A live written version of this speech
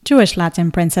Jewish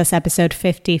Latin Princess episode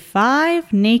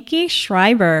 55, Nikki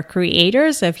Schreiber,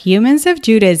 creators of Humans of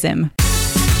Judaism.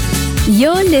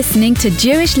 You're listening to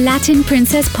Jewish Latin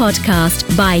Princess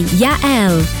podcast by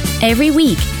Yael. Every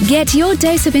week, get your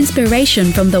dose of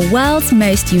inspiration from the world's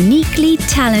most uniquely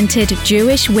talented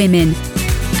Jewish women.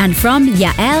 And from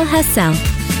Yael herself,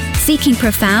 seeking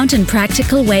profound and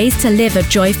practical ways to live a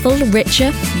joyful,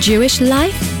 richer Jewish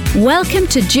life? Welcome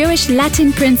to Jewish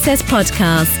Latin Princess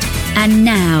podcast. And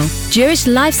now, Jewish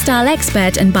lifestyle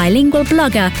expert and bilingual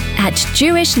blogger at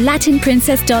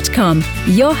JewishLatinPrincess.com,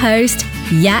 your host,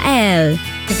 Yael.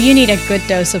 If you need a good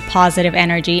dose of positive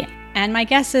energy, and my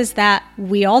guess is that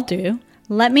we all do,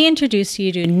 let me introduce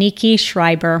you to Nikki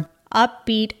Schreiber.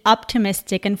 Upbeat,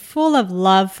 optimistic, and full of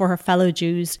love for her fellow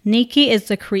Jews, Nikki is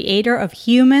the creator of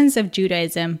Humans of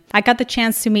Judaism. I got the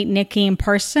chance to meet Nikki in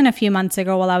person a few months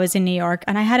ago while I was in New York,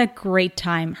 and I had a great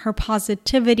time. Her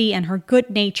positivity and her good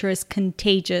nature is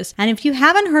contagious. And if you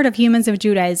haven't heard of Humans of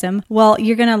Judaism, well,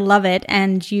 you're going to love it,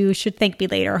 and you should thank me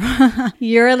later.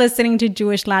 You're listening to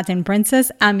Jewish Latin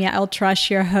Princess. I'm Yael Trush,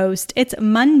 your host. It's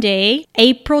Monday,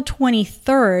 April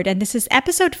 23rd, and this is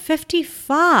episode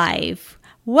 55.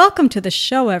 Welcome to the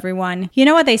show, everyone. You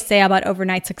know what they say about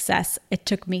overnight success? It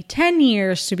took me 10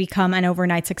 years to become an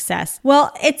overnight success.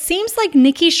 Well, it seems like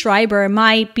Nikki Schreiber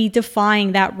might be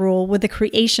defying that rule with the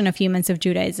creation of Humans of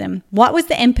Judaism. What was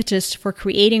the impetus for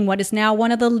creating what is now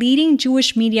one of the leading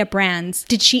Jewish media brands?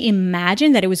 Did she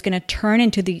imagine that it was going to turn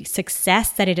into the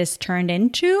success that it has turned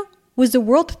into? Was the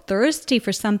world thirsty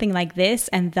for something like this,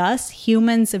 and thus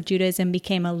Humans of Judaism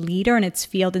became a leader in its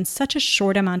field in such a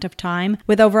short amount of time?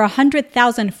 With over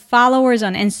 100,000 followers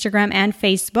on Instagram and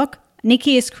Facebook,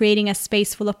 Nikki is creating a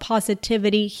space full of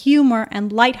positivity, humor,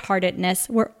 and lightheartedness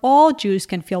where all Jews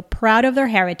can feel proud of their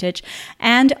heritage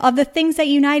and of the things that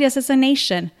unite us as a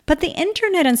nation. But the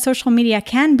internet and social media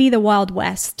can be the Wild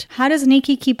West. How does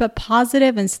Nikki keep it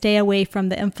positive and stay away from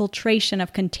the infiltration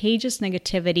of contagious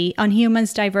negativity on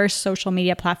Humans' diverse social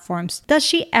media platforms? Does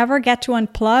she ever get to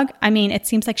unplug? I mean, it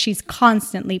seems like she's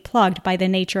constantly plugged by the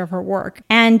nature of her work.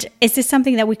 And is this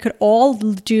something that we could all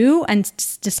do and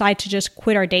decide to just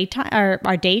quit our day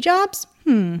jobs?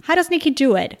 How does Nikki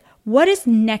do it? What is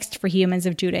next for Humans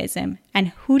of Judaism? And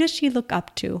who does she look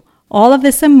up to? All of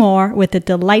this and more with the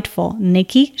delightful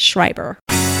Nikki Schreiber.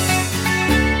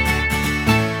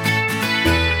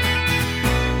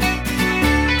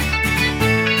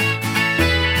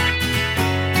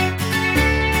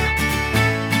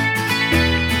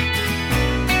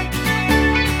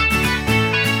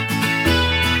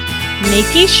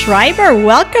 Nikki Schreiber,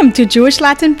 welcome to Jewish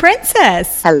Latin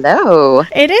Princess. Hello.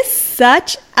 It is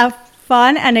such a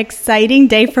fun and exciting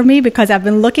day for me because I've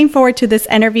been looking forward to this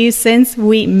interview since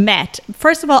we met.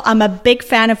 First of all, I'm a big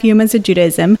fan of Humans of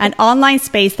Judaism, an online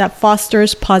space that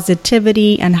fosters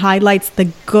positivity and highlights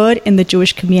the good in the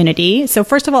Jewish community. So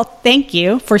first of all, thank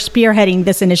you for spearheading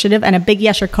this initiative, and a big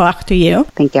yasher koach to you.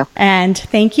 Thank you. And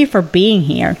thank you for being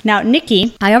here. Now,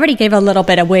 Nikki, I already gave a little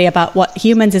bit away about what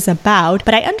Humans is about,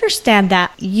 but I understand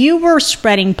that you were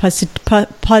spreading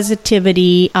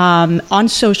positivity on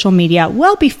social media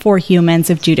well before Humans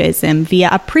of Judaism via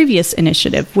a previous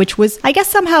initiative, which was, I guess,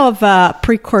 somehow of a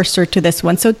precursor to this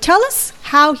one. So tell us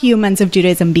how Humans of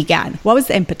Judaism began. What was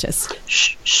the impetus?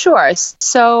 Sure.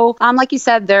 So, like you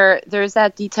said, there's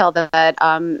that detail that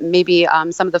maybe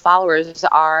some of the followers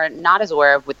are not as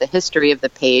aware of with the history of the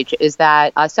page, is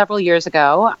that several years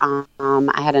ago,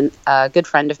 I had a good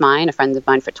friend of mine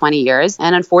for 20 years,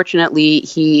 and unfortunately,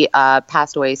 he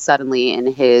passed away suddenly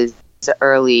in his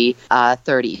early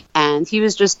 30s. And he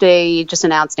was just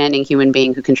an outstanding human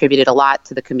being who contributed a lot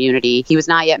to the community. He was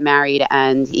not yet married,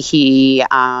 and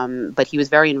but he was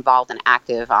very involved and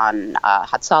active on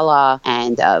Hatzalah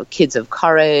and Kids of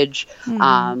Courage,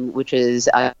 which is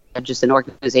just an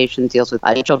organization that deals with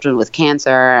children with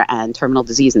cancer and terminal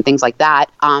disease and things like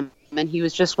that. And he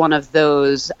was just one of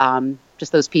those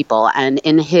just those people. And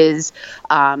in his,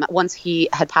 once he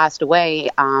had passed away,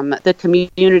 the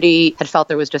community had felt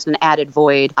there was just an added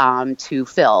void to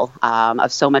fill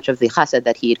of so much of the chesed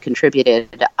that he had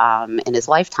contributed in his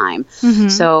lifetime. Mm-hmm.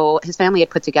 So his family had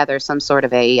put together some sort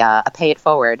of a pay it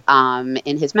forward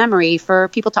in his memory for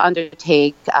people to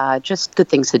undertake just good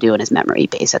things to do in his memory,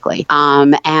 basically.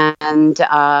 And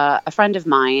a friend of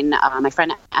mine, my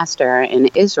friend Esther in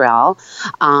Israel,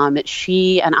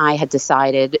 she and I had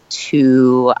decided to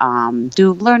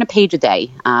learn a page a day.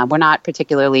 We're not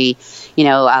particularly,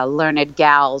 learned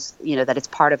gals, that it's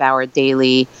part of our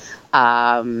daily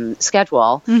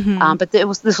schedule. Mm-hmm. But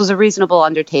this was a reasonable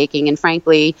undertaking. And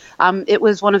frankly, it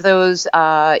was one of those,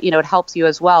 it helps you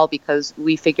as well, because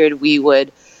we figured we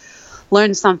would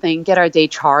learn something, get our day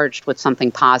charged with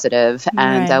something positive.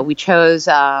 And we chose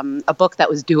a book that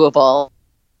was doable.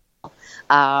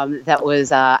 That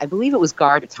was, I believe it was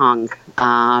Guard Your Tongue.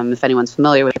 If anyone's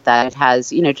familiar with that, it has,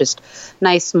 just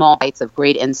nice small bites of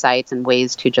great insights and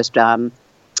ways to just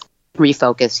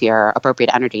refocus your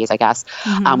appropriate energies, I guess,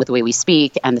 with the way we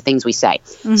speak and the things we say.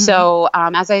 So,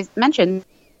 as I mentioned,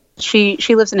 she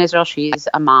lives in Israel. She's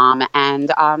a mom, and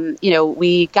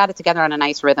we got it together on a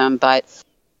nice rhythm, but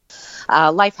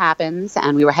life happens,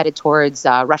 and we were headed towards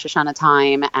Rosh Hashanah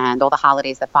time and all the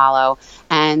holidays that follow,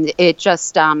 and it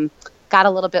just got a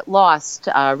little bit lost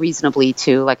reasonably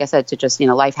to, like I said, to just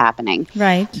life happening.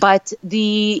 Right. But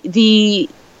the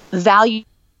value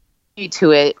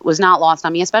to it was not lost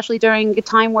on me, especially during a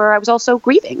time where I was also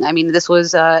grieving. I mean, this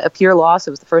was a pure loss.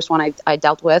 It was the first one I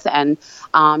dealt with, and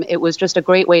it was just a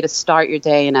great way to start your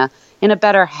day in a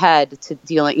better head to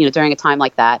deal, during a time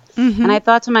like that. And I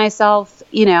thought to myself,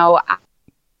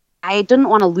 I didn't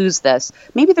want to lose this.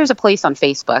 Maybe there's a place on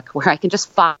Facebook where I can just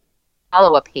follow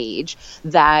a page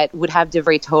that would have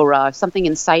Divrei Torah, something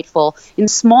insightful in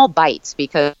small bites,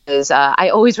 because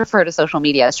I always refer to social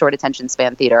media as short attention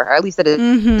span theater, or at least it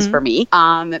is for me,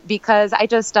 because I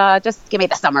just give me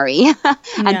the summary,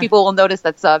 and people will notice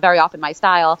that's very often my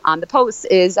style on the posts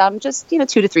is just 2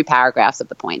 to 3 paragraphs of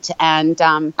the point. And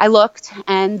I looked,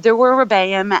 and there were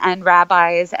rebbeim and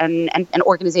rabbis and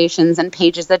organizations and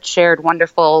pages that shared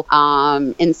wonderful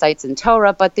insights in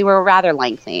Torah, but they were rather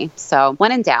lengthy. So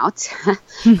when in doubt,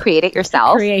 create it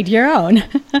yourself. Create your own.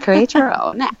 Create your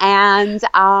own. And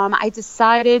I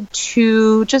decided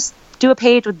to just do a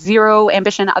page with zero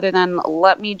ambition other than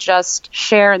let me just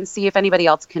share and see if anybody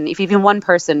else can, if even one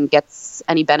person gets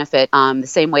any benefit the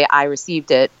same way I received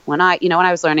it when I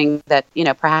was learning that,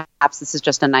 perhaps this is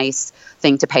just a nice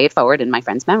thing to pay it forward in my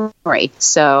friend's memory.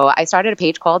 So I started a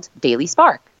page called Daily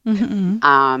Spark.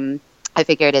 I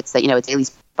figured it's a daily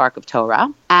spark of Torah,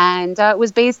 and it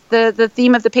was based. The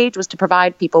theme of the page was to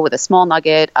provide people with a small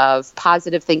nugget of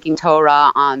positive thinking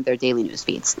Torah on their daily news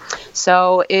feeds.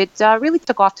 So it really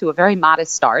took off to a very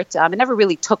modest start. It never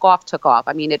really took off.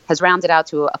 I mean, it has rounded out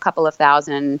to a couple of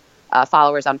thousand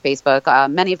followers on Facebook.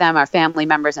 Many of them are family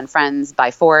members and friends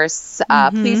by force.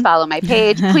 Please follow my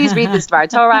page. Please read this Dvar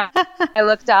Torah. I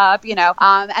looked up,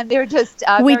 and they're just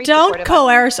we don't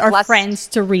coerce our friends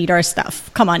to read our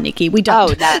stuff. Come on, Nikki, we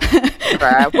don't. Oh,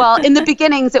 never. Well, in the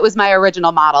beginnings, it was my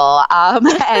original model,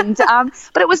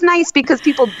 but it was nice because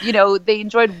people, they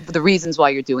enjoyed the reasons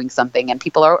why you're doing something, and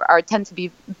people tend to be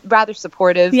rather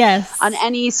supportive on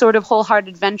any sort of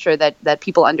wholehearted venture that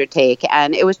people undertake,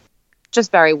 and it was just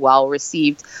very well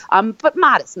received, but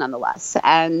modest nonetheless.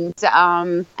 And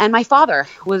my father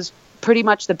was pretty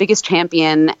much the biggest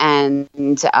champion and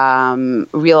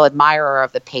real admirer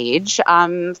of the page.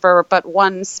 For but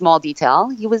one small detail,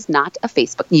 he was not a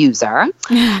Facebook user,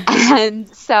 and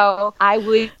so I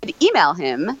would email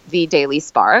him the Daily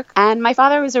Spark. And my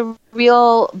father was a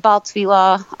real Baal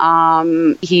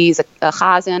Tefillah. He's a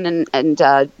chazan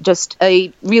and just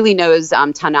really knows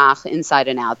Tanakh inside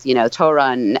and out, Torah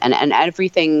and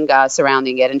everything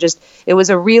surrounding it. And just, it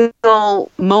was a real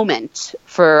moment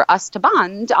for us to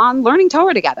bond on learning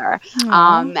Torah together.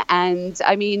 And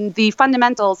I mean, the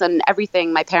fundamentals and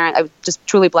everything, I was just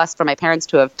truly blessed for my parents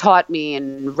to have taught me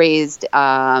and raised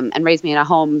me in a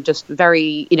home just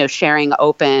very, sharing,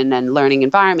 open and learning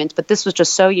environment. But this was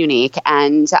just so unique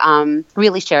and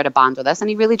really shared a bond with us. And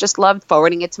he really just loved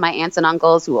forwarding it to my aunts and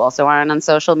uncles who also aren't on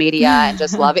social media and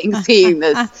just loving seeing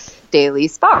this Daily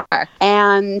Spark.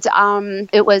 And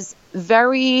it was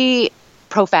very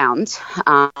profound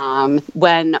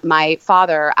when my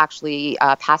father actually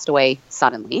passed away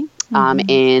suddenly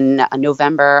in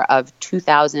November of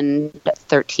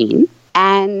 2013.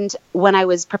 And when I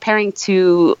was preparing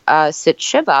to sit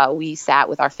Shiva, we sat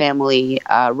with our family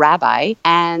rabbi,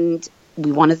 and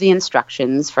one of the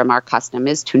instructions from our custom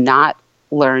is to not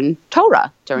learn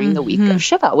Torah during the week of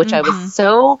Shiva, which I was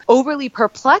so overly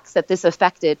perplexed that this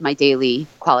affected my daily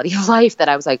quality of life that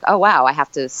I was like, oh, wow, I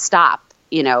have to stop,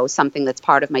 something that's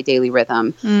part of my daily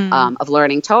rhythm of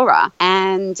learning Torah.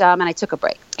 And I took a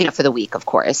break, for the week, of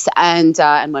course, and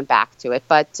went back to it.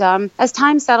 But as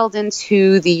time settled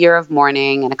into the year of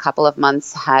mourning and a couple of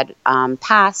months had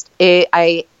passed,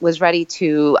 I was ready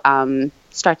to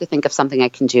start to think of something I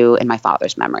can do in my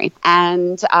father's memory.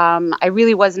 And I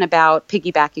really wasn't about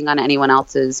piggybacking on anyone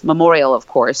else's memorial, of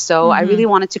course. So I really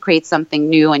wanted to create something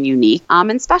new and unique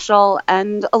and special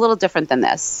and a little different than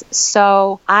this.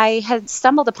 So I had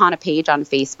stumbled upon a page on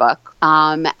Facebook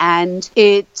and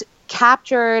it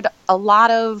captured a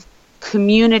lot of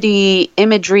community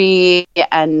imagery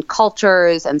and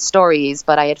cultures and stories,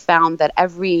 but I had found that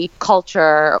every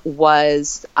culture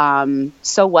was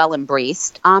so well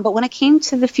embraced. But when it came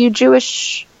to the few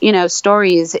Jewish,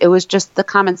 stories, it was just the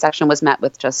comment section was met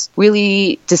with just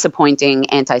really disappointing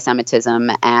anti-Semitism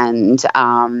and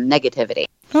negativity.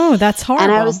 Oh, that's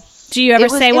horrible. And do you ever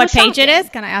say what page it is?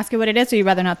 Can I ask you what it is, or you'd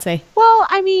rather not say? Well,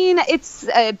 I mean, it's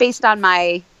based on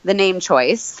the name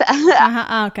choice.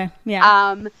 Okay.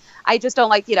 Yeah. I just don't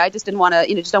like, I just didn't want to,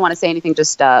 just don't want to say anything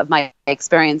just my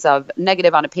experience of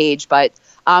negative on a page. But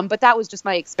that was just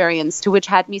my experience, to which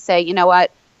had me say, you know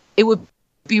what, it would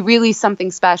be really something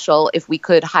special if we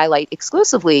could highlight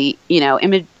exclusively,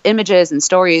 images and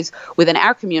stories within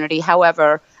our community.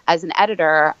 However, as an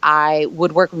editor, I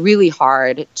would work really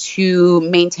hard to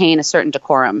maintain a certain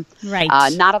decorum, right?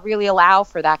 Not really allow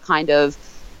for that kind of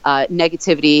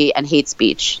negativity and hate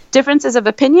speech. Differences of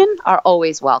opinion are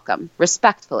always welcome,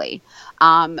 respectfully.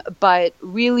 But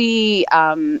really,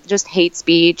 just hate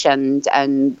speech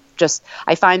and just,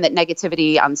 I find that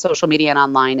negativity on social media and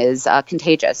online is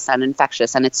contagious and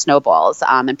infectious, and it snowballs.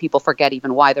 And people forget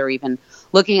even why they're even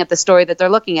looking at the story that they're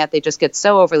looking at. They just get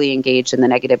so overly engaged in the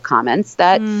negative comments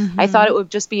that I thought it would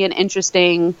just be an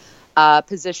interesting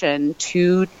position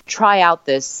to try out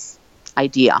this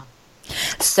idea.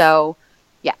 So,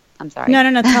 I'm sorry.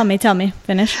 No. Tell me.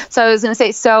 Finish. So I was going to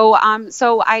say, so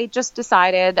I just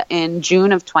decided in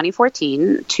June of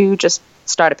 2014 to just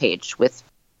start a page with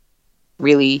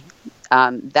really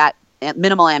that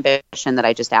minimal ambition that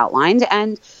I just outlined,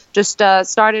 and just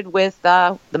started with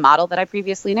the model that I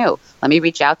previously knew. Let me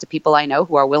reach out to people I know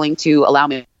who are willing to allow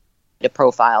me to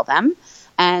profile them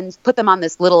and put them on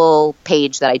this little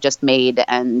page that I just made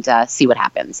and see what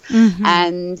happens. Mm-hmm.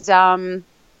 And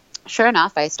sure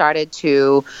enough, I started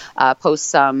to post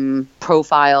some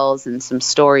profiles and some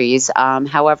stories.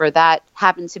 However, that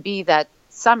happened to be that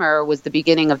summer was the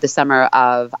beginning of the summer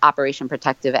of Operation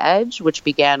Protective Edge, which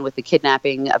began with the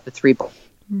kidnapping of the three boys,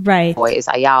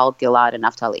 Ayal, Gilad, and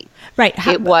Naftali. Right.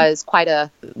 It was quite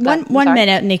a... One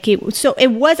minute, Nikki. So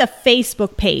it was a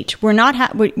Facebook page. We're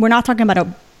not we're not talking about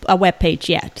a web page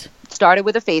yet. Started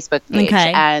with a Facebook page.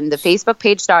 Okay. And the Facebook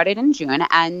page started in June.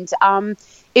 And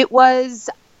it was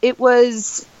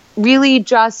really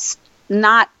just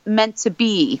not meant to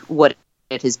be what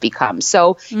it has become.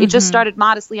 So it just started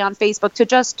modestly on Facebook to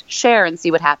just share and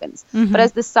see what happens. But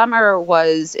as the summer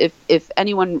was, if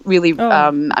anyone really,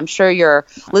 I'm sure your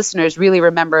listeners really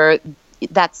remember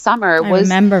that summer was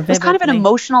kind of an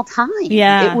emotional time.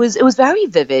 Yeah. It was very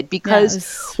vivid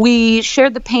because we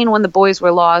shared the pain when the boys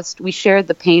were lost. We shared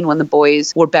the pain when the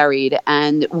boys were buried,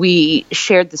 and we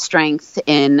shared the strength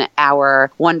in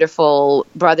our wonderful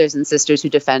brothers and sisters who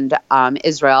defend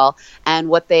Israel and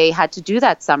what they had to do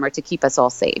that summer to keep us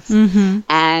all safe.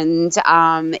 And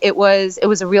it was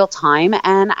a real time.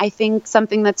 And I think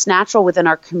something that's natural within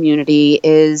our community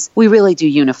is we really do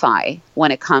unify when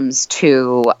it comes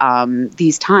to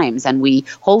these times, and we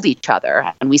hold each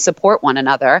other and we support one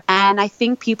another. And I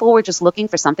think people were just looking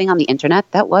for something on the internet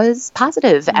that was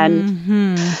positive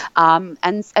and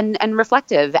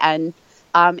reflective. And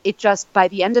it just, by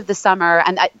the end of the summer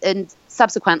and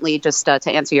subsequently, just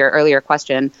to answer your earlier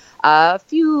question, a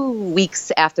few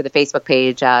weeks after the Facebook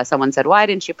page, someone said, "Why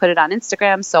didn't you put it on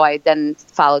Instagram?" So I then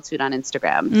followed suit on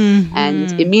Instagram.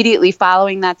 And immediately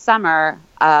following that summer,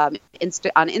 on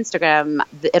Instagram,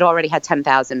 it already had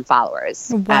 10,000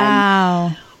 followers.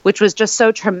 Wow. Which was just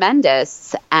so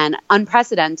tremendous and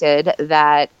unprecedented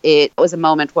that it was a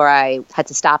moment where I had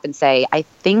to stop and say, I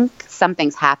think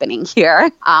something's happening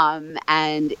here.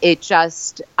 And it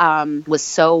just was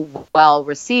so well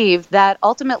received that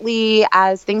ultimately,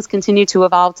 as things continue to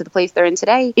evolve to the place they're in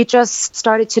today, it just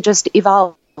started to just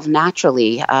evolve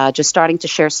naturally, just starting to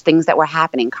share things that were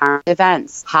happening, current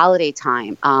events, holiday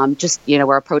time.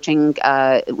 We're approaching,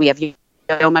 we have Yom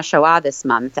HaShoah this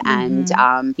month, and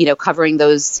covering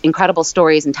those incredible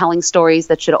stories and telling stories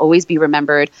that should always be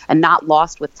remembered and not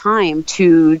lost with time,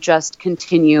 to just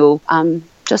continue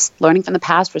just learning from the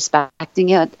past, respecting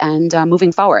it, and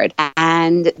moving forward.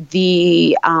 And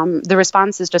the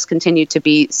response has just continued to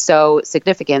be so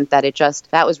significant that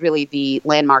that was really the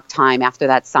landmark time after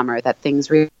that summer that things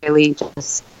really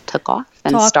just took off.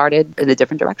 and started in a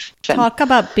different direction. Talk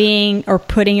about being or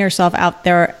putting yourself out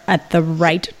there at the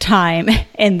right time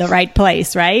in the right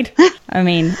place, right? I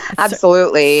mean,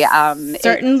 absolutely.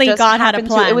 Certainly God had a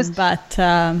plan, but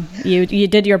you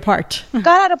did your part. God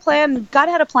had a plan. God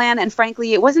had a plan. And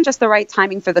frankly, it wasn't just the right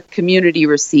timing for the community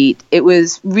receipt. It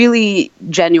was really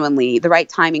genuinely the right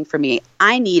timing for me.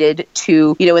 I needed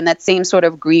to, in that same sort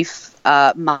of grief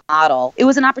model, it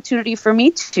was an opportunity for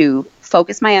me to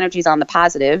focus my energies on the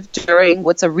positive during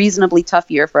what's a reasonably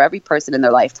tough year for every person in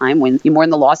their lifetime. When you mourn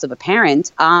the loss of a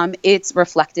parent, it's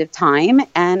reflective time,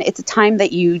 and it's a time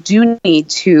that you do need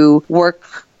to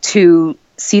work to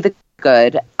see the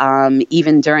good,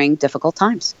 even during difficult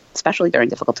times, especially during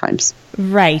difficult times.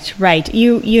 Right.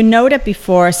 You noted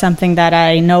before something that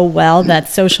I know well, that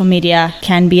social media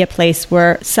can be a place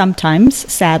where sometimes,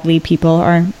 sadly, people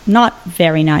are not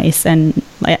very nice. And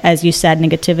as you said,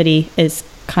 negativity is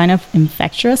kind of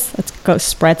infectious. It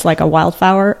spreads like a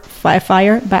wildfire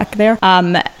fire back there.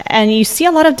 And you see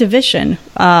a lot of division.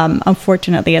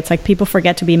 Unfortunately, it's like people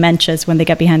forget to be mensches when they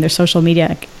get behind their social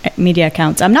media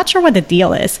accounts. I'm not sure what the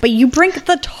deal is, but you bring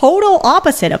the total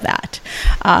opposite of that.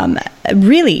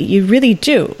 You really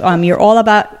do. You're all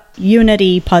about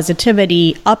unity,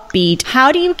 positivity, upbeat.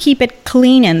 How do you keep it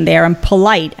clean in there and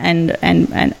polite and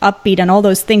upbeat and all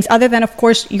those things, other than, of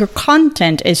course, your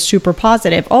content is super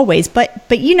positive always, but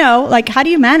how do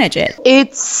you manage it?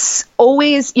 It's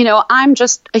always, I'm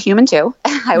just a human too.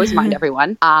 I always remind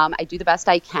everyone. I do the best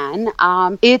I can.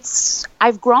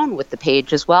 I've grown with the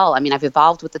page as well. I mean, I've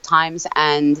evolved with the times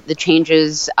and the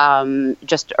changes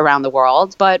just around the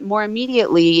world. But more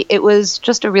immediately, it was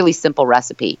just a really simple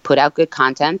recipe. Put out good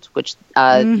content, which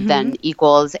then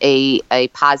equals a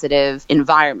positive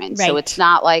environment. Right. So it's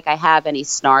not like I have any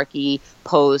snarky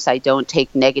posts. I don't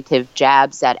take negative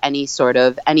jabs at any sort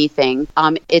of anything.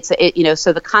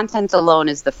 So the content alone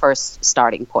is the first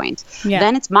starting point. Yeah.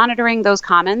 Then it's monitoring those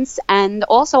comments and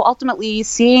also ultimately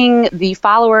seeing the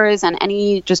followers and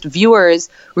any just viewers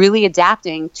really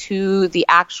adapting to the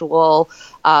actual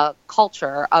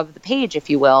culture of the page, if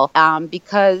you will,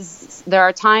 because there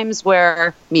are times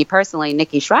where me personally,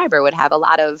 Nikki Schreiber, would have a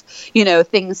lot of,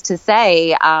 things to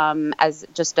say as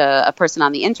just a person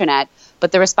on the internet.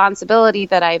 But the responsibility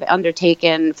that I've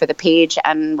undertaken for the page,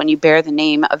 and when you bear the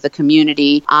name of the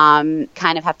community, kind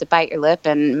of have to bite your lip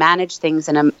and manage things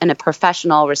in a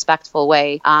professional, respectful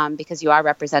way, because you are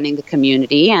representing the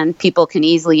community, and people can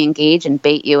easily engage and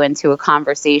bait you into a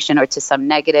conversation or to some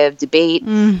negative debate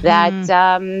that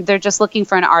they're just looking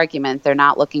for an argument. They're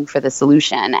not looking for the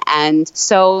solution. And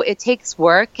so it takes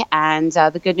work. And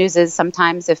the good news is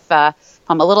sometimes if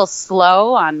I'm a little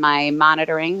slow on my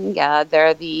monitoring,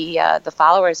 the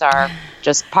followers are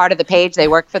just part of the page. They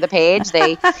work for the page.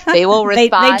 They will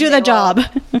respond. They do the job.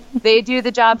 They do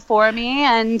the job for me,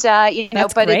 and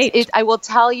That's but great. I will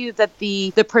tell you that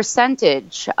the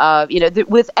percentage of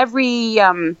with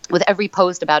every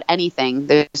post about anything,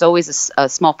 there's always a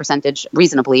small percentage,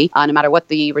 reasonably, no matter what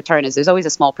the return is. There's always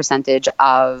a small percentage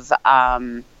of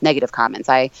negative comments.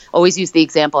 I always use the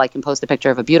example: I can post a picture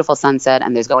of a beautiful sunset,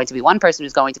 and there's going to be one person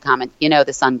who's going to comment,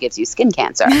 the sun gives you skin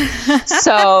cancer.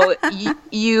 So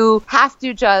you have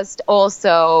to just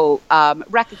also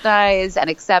recognize and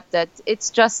accept that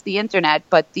it's just the internet,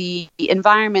 but the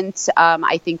environment,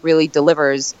 I think, really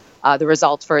delivers the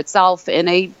results for itself in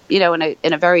a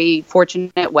very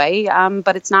fortunate way.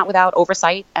 But it's not without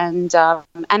oversight and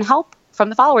help from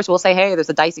the followers. Will say, hey, there's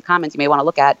a dicey comment you may want to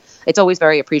look at. It's always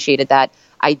very appreciated that.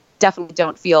 I definitely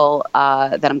don't feel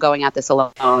that I'm going at this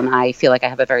alone. I feel like I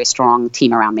have a very strong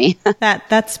team around me.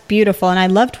 That's beautiful, and I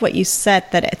loved what you said.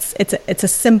 That it's a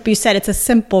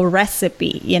simple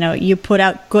recipe. You put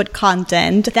out good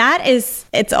content.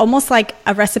 It's almost like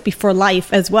a recipe for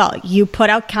life as well. You put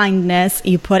out kindness,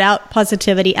 you put out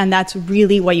positivity, and that's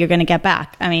really what you're going to get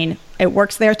back. I mean, it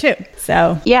works there too.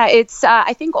 So yeah, it's.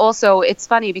 I think also it's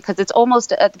funny because it's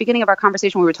almost at the beginning of our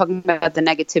conversation we were talking about the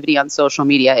negativity on social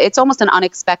media. It's almost an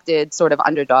unexpected sort of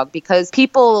underdog because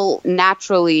people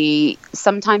naturally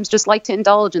sometimes just like to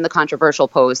indulge in the controversial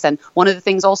posts. And one of the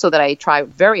things also that I try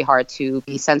very hard to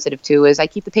be sensitive to is I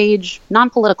keep the page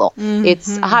non-political.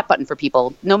 It's a hot button for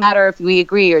people. No matter if we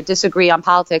agree or disagree on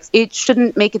politics, it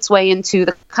shouldn't make its way into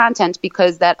the content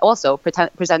because that also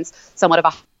presents somewhat of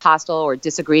a hostile or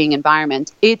disagreeing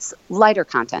environment. It's lighter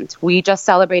content. We just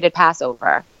celebrated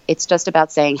Passover. It's just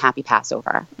about saying happy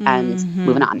Passover and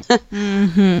moving on.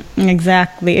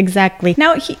 Exactly.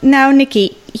 Now,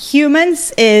 Nikki,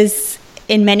 humans is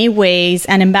in many ways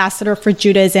an ambassador for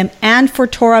Judaism and for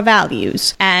Torah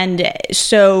values. And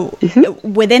so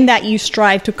within that, you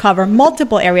strive to cover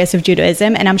multiple areas of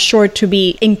Judaism, and I'm sure to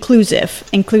be inclusive.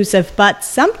 But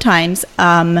sometimes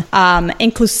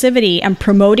inclusivity and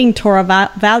promoting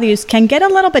Torah values can get a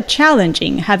little bit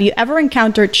challenging. Have you ever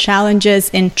encountered challenges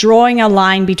in drawing a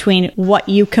line between what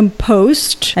you can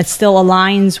post that still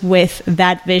aligns with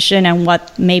that vision and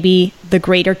what maybe the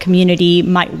greater community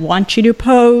might want you to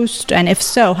post? And if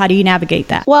so, how do you navigate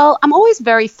that? Well, I'm always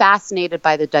very fascinated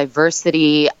by the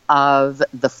diversity of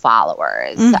the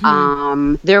followers.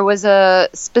 There was a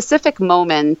specific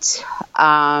moment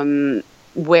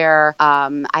where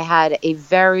I had a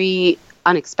very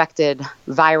unexpected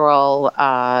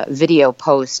viral video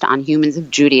post on Humans of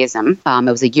Judaism.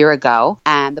 It was a year ago,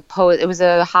 and it was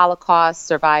a Holocaust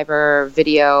survivor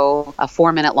video, a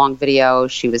 4-minute long video.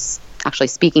 She was actually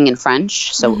speaking in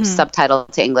French, so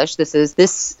subtitled to English.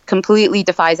 This completely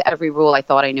defies every rule I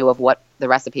thought I knew of what the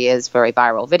recipe is for a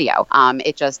viral video.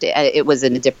 It was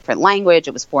in a different language.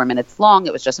 It was 4 minutes long.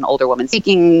 It was just an older woman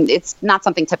speaking. It's not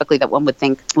something typically that one would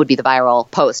think would be the viral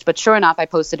post. But sure enough, I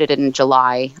posted it in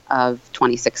July of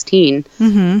 2016.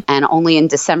 And only in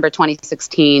December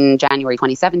 2016, January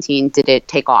 2017, did it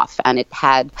take off. And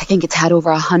I think it's had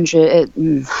over 100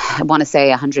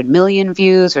 million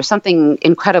views or something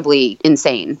incredibly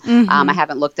insane. I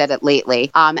haven't looked at it lately.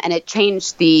 And it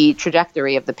changed the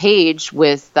trajectory of the page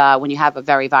with when you have a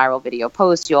very viral video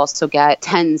post, you also get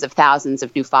tens of thousands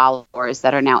of new followers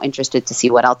that are now interested to see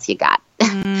what else you got.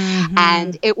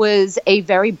 And it was a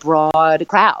very broad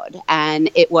crowd, and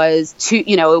it was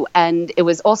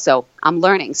also, I'm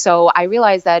learning. So I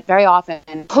realized that very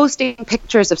often posting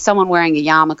pictures of someone wearing a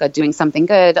yarmulke doing something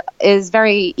good is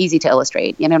very easy to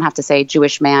illustrate. You don't have to say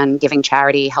Jewish man giving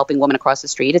charity, helping woman across the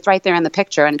street. It's right there in the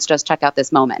picture, and it's just check out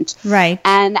this moment. Right.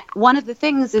 And one of the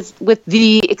things is with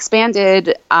the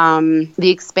expanded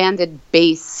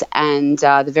base and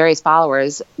the various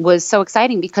followers was so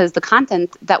exciting because the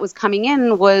content that was coming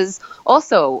in was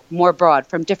also more broad,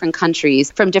 from different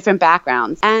countries, from different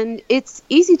backgrounds. And it's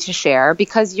easy to share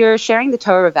because you're sharing the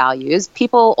Torah values.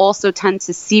 People also tend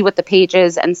to see what the page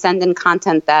is and send in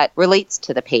content that relates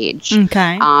to the page.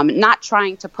 Okay. Not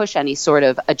trying to push any sort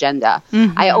of agenda.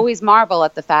 I always marvel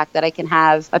at the fact that I can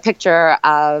have a picture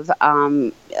of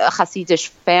a Hasidic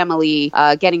family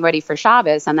getting ready for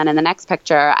Shabbos, and then in the next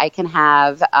picture I can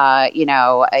have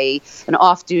an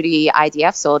off-duty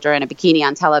IDF soldier in a bikini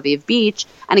on Tel Aviv beach,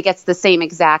 and it gets the same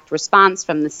exact response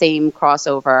from the same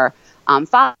crossover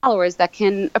followers that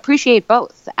can appreciate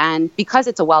both. And because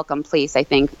it's a welcome place, I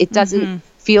think it doesn't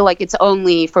feel like it's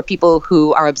only for people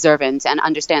who are observant and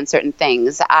understand certain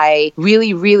things. I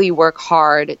really, really work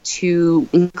hard to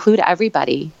include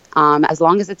everybody. As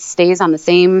long as it stays on the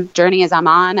same journey as I'm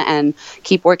on, and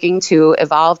keep working to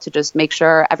evolve to just make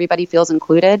sure everybody feels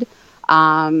included,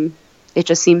 it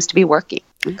just seems to be working.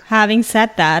 Having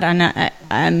said that,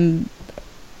 and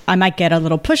I might get a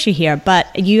little pushy here,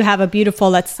 but you have a beautiful,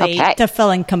 let's say,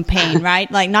 tefillin campaign, right?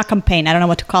 Like, not campaign, I don't know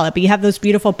what to call it, but you have those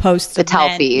beautiful posts. The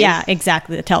telfies. Yeah,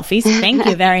 exactly, the telfies. Thank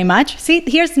you very much. See,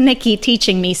 here's Nikki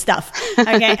teaching me stuff.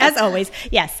 Okay, as always.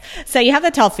 Yes. So you have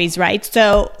the telfies, right?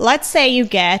 So let's say you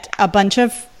get a bunch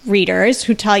of readers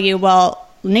who tell you, well,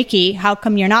 Nikki, how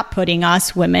come you're not putting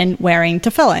us women wearing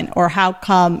tefillin? Or how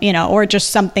come, or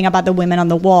just something about the women on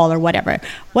the wall or whatever.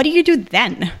 What do you do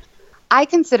then? I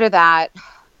consider that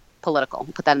political.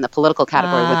 Put that in the political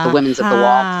category with the women's of the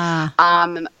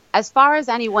wall. As far as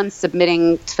anyone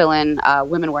submitting tefillin,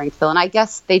 women wearing tefillin, I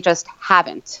guess they just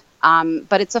haven't.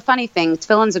 But it's a funny thing.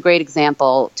 Tefillin's a great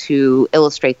example to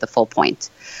illustrate the full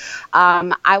point.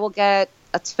 I will get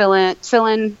a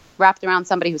tefillin wrapped around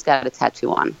somebody who's got a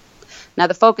tattoo on. Now,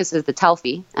 the focus is the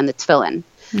telfi and the tefillin.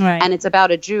 Right. And it's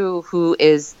about a Jew who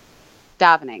is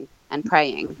davening and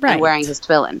praying and wearing his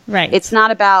tefillin. Right. It's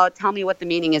not about, tell me what the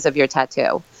meaning is of your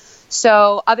tattoo.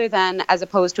 So as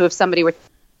opposed to if somebody were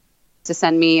to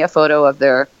send me a photo of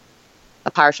a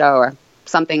parsha or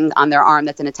something on their arm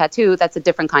that's in a tattoo, that's a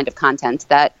different kind of content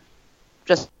that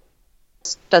just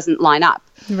doesn't line up.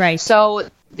 Right. So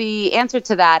the answer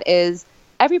to that is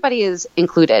everybody is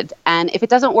included. And if it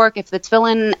doesn't work, if the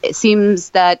tefillin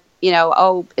seems that,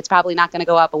 it's probably not going to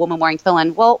go up, a woman wearing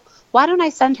tefillin, well, why don't I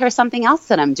send her something else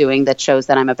that I'm doing that shows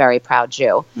that I'm a very proud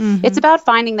Jew? It's about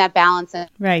finding that balance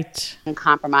and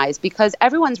compromise, because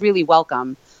everyone's really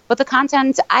welcome. But the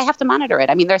content, I have to monitor it.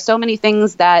 I mean, there's so many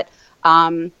things that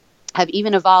have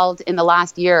even evolved in the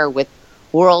last year with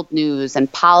world news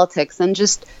and politics, and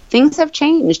just things have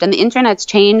changed and the internet's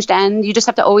changed, and you just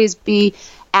have to always be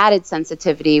added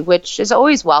sensitivity, which is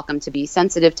always welcome, to be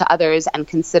sensitive to others and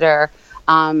consider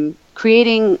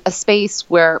creating a space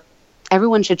where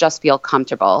everyone should just feel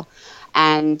comfortable.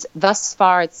 And thus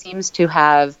far, it seems to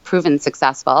have proven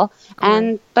successful.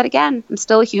 But again, I'm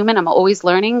still a human. I'm always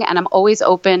learning, and I'm always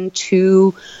open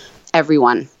to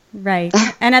everyone. Right.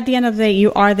 And at the end of the day,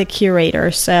 you are the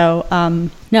curator. So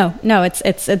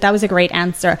that was a great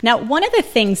answer. Now, one of the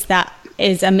things that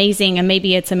is amazing, and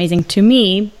maybe it's amazing to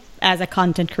me as a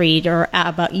content creator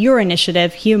about your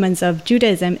initiative, Humans of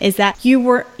Judaism, is that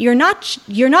you're not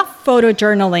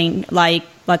photojournaling like,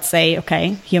 let's say,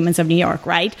 Humans of New York,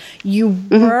 right? You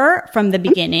were from the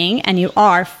beginning, and you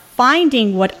are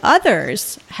finding what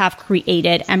others have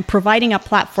created and providing a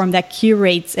platform that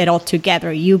curates it all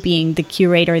together, you being the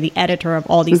curator, the editor of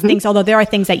all these things, although there are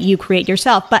things that you create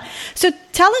yourself. But so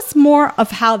tell us more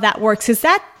of how that works. Is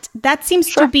that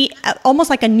seems to be almost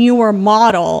like a newer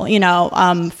model,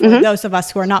 for those of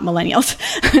us who are not millennials.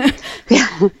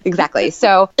 Yeah, exactly.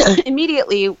 So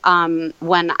immediately when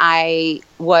I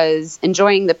was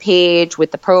enjoying the page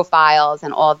with the profiles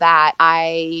and all that,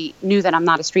 I knew that I'm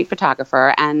not a street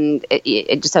photographer, and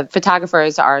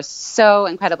photographers are so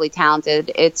incredibly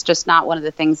talented. It's just not one of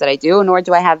the things that I do, nor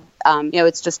do I have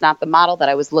it's just not the model that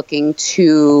I was looking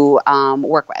to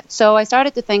work with. So I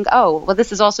started to think,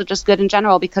 this is also just good in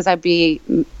general, because I'd be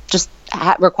just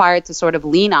required to sort of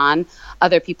lean on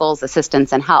other people's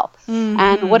assistance and help.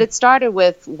 And what it started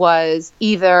with was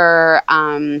either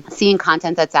seeing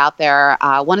content that's out there.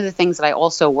 One of the things that I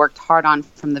also worked hard on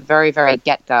from the very, very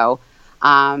get-go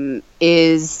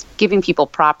is giving people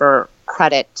proper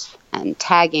credit and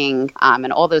tagging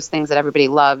and all those things that everybody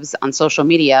loves on social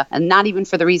media, and not even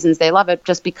for the reasons they love it,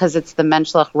 just because it's the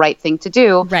menschlich right thing to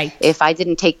do. Right. If I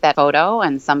didn't take that photo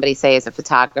and somebody say is a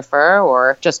photographer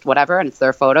or just whatever, and it's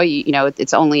their photo,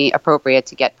 it's only appropriate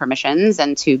to get permissions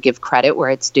and to give credit where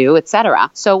it's due, etc.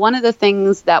 So one of the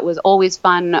things that was always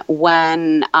fun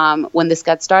when this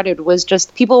got started was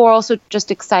just people were also just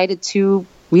excited to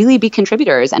really be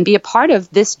contributors and be a part of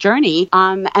this journey.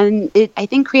 And it, I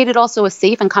think, created also a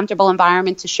safe and comfortable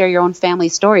environment to share your own family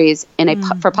stories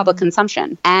for public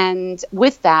consumption. And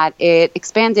with that, it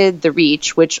expanded the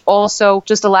reach, which also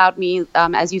just allowed me,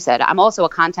 as you said, I'm also a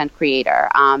content creator.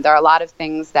 There are a lot of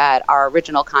things that are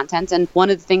original content. And one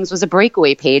of the things was a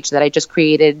breakaway page that I just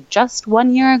created just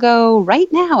 1 year ago,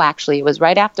 right now, actually. It was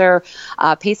right after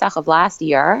Pesach of last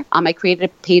year. I created a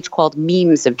page called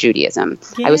Memes of Judaism.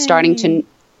 Yay. I was starting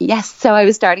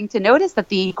to notice that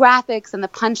the graphics and the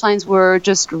punchlines were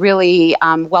just really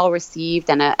well received,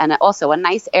 and also a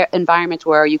nice environment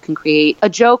where you can create a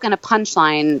joke and a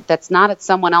punchline that's not at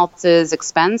someone else's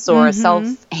expense or a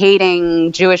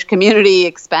self-hating Jewish community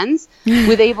expense,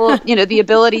 with the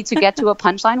ability to get to a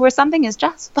punchline where something is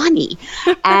just funny.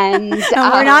 And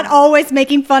we're not always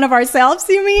making fun of ourselves,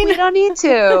 you mean? We don't need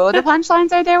to. The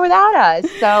punchlines are there without us.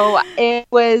 So it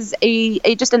was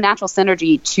just a natural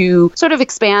synergy to sort of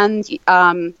expand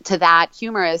to that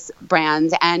humorous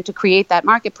brand and to create that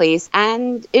marketplace.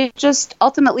 And it just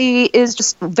ultimately is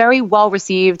just very well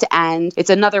received, and it's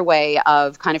another way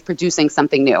of kind of producing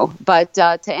something new. But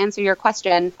to answer your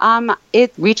question,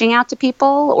 it's reaching out to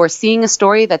people or seeing a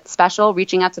story that's special,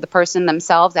 reaching out to the person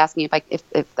themselves, asking if I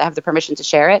have the permission to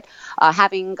share it,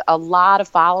 having a lot of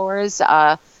followers.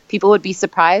 People would be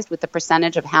surprised with the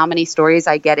percentage of how many stories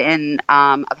I get in,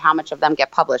 of how much of them get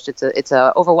published. It's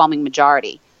a overwhelming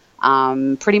majority.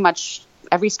 Pretty much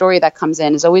every story that comes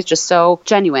in is always just so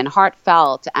genuine,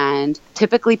 heartfelt, and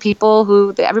typically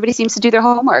people everybody seems to do their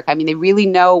homework. I mean, they really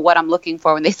know what I'm looking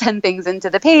for when they send things into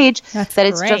the page. That's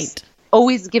that great. It's just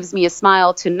always gives me a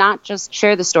smile to not just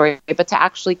share the story, but to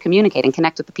actually communicate and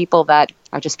connect with the people that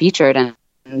are just featured and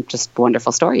just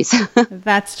wonderful stories.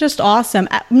 That's just awesome.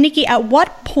 Nikki, at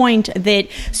what point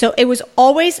so it was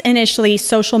always initially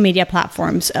social media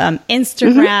platforms,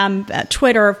 Instagram,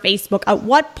 Twitter, Facebook. At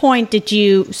what point did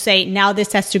you say, now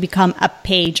this has to become a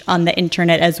page on the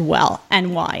internet as well,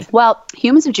 and why? Well,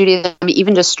 Humans of Judaism,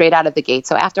 even just straight out of the gate.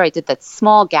 So after I did that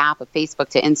small gap of Facebook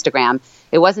to Instagram,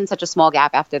 it wasn't such a small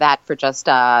gap after that for just,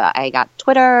 I got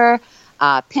Twitter,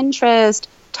 Pinterest,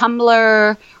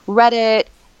 Tumblr, Reddit,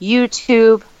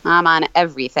 YouTube. I'm on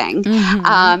everything.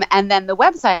 And then the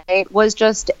website was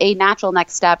just a natural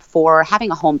next step for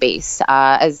having a home base.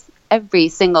 As every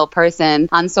single person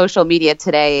on social media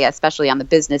today, especially on the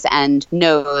business end,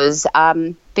 knows,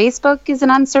 Facebook is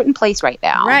an uncertain place right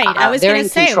now. Right. I was going to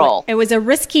say, it was a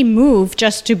risky move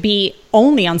just to be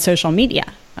only on social media.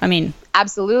 I mean,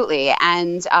 absolutely.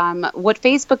 And what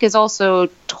Facebook has also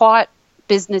taught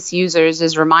business users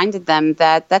is reminded them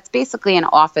that that's basically an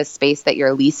office space that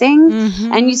you're leasing.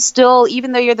 And you still,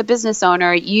 even though you're the business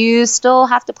owner, you still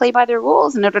have to play by their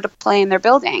rules in order to play in their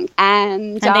building.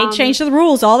 And they change the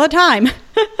rules all the time.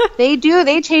 They do.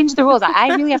 They change the rules.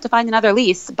 I really have to find another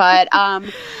lease. But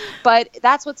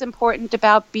that's what's important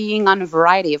about being on a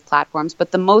variety of platforms.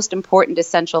 But the most important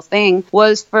essential thing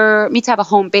was for me to have a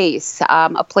home base,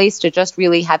 a place to just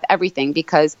really have everything,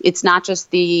 because it's not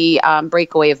just the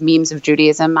breakaway of Memes of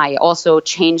Judaism. I also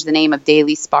changed the name of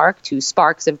Daily Spark to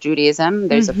Sparks of Judaism.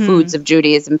 There's a Foods of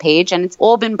Judaism page, and it's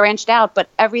all been branched out, but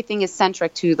everything is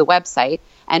centric to the website.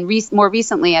 And more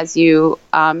recently, as you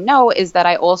know, is that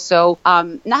I also,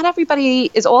 not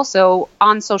everybody is also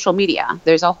on social media.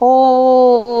 There's a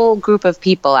whole group of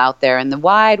people out there in the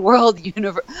wide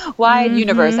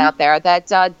universe out there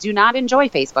that do not enjoy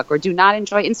Facebook or do not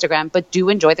enjoy Instagram, but do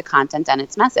enjoy the content and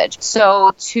its message.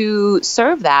 So to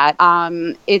serve that,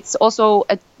 it's also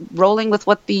rolling with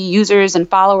what the users and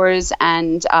followers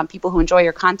and people who enjoy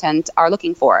your content are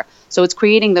looking for. So it's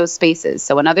creating those spaces.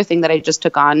 So another thing that I just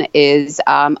took on is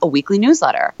a weekly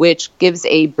newsletter, which gives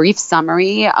a brief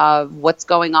summary of what's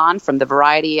going on from the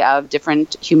variety of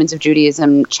different Humans of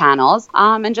Judaism channels,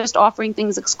 and just offering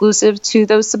things exclusive to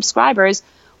those subscribers,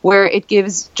 where it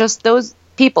gives just those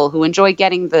people who enjoy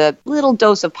getting the little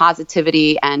dose of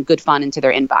positivity and good fun into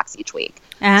their inbox each week.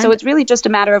 And so it's really just a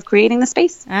matter of creating the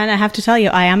space. And I have to tell you,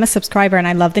 I am a subscriber and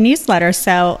I love the newsletter.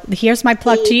 So here's my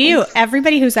plug to you.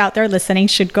 Everybody who's out there listening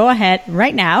should go ahead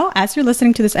right now, as you're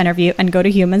listening to this interview, and go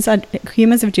to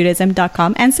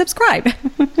humansofjudaism.com and subscribe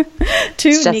to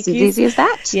it's just as easy as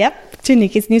that. Yep, to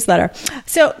Nikki's newsletter.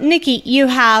 So Nikki, you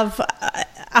have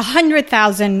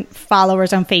 100,000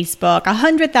 followers on Facebook,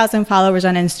 100,000 followers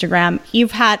on Instagram.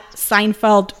 You've had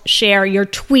Seinfeld share your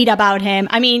tweet about him.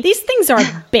 I mean, these things are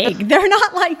big. They're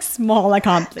not like small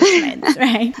accomplishments,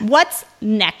 right? What's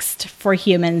next for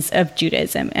Humans of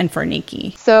Judaism and for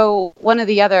Nikki? So one of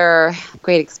the other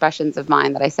great expressions of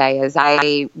mine that I say is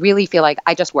I really feel like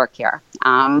I just work here.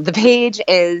 The page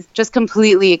is just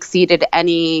completely exceeded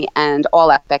any and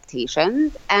all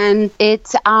expectations. And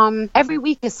it's every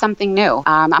week is something new.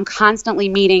 I'm constantly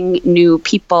meeting new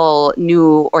people,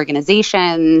 new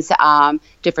organizations,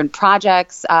 different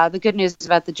projects. The good news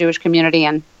about the Jewish community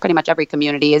and pretty much every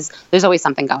community is there's always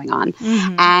something going on.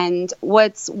 And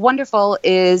what's wonderful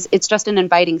is it's just an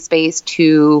inviting space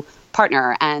to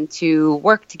partner and to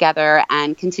work together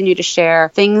and continue to share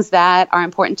things that are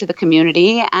important to the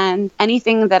community, and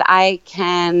anything that I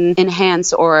can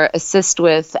enhance or assist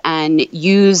with and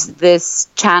use this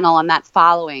channel and that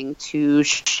following to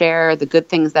share the good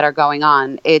things that are going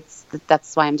on.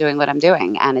 That's why I'm doing what I'm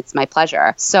doing, and it's my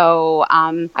pleasure. So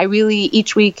I really,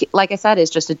 each week, like I said, is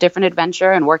just a different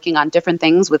adventure and working on different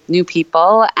things with new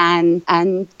people and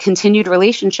continued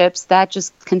relationships that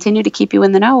just continue to keep you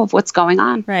in the know of what's going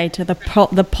on. Right,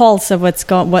 the pulse of what's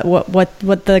going, what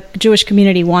the Jewish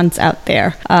community wants out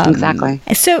there. Exactly.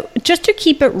 So just to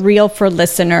keep it real for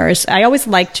listeners, I always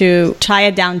like to tie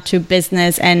it down to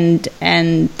business and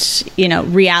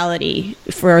reality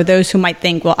for those who might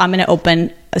think, well, I'm going to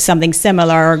open something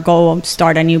similar or go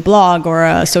start a new blog or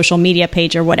a social media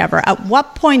page or whatever. At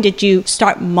what point did you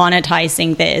start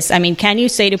monetizing this? I mean, can you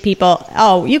say to people,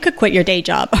 oh, you could quit your day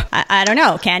job? I don't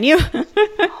know. Can you?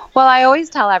 Well, I always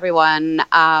tell everyone,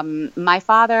 my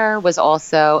father was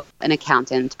also an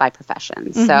accountant by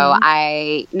profession. So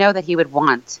I know that he would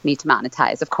want me to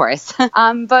monetize, of course.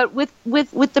 But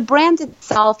with the brand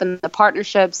itself and the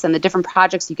partnerships and the different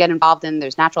projects you get involved in,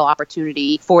 there's natural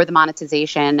opportunity for the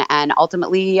monetization. And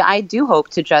ultimately, I do hope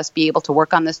to just be able to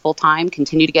work on this full time,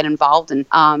 continue to get involved. And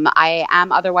I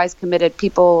am otherwise committed.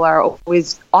 People are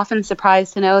always often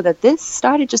surprised to know that this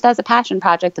started just as a passion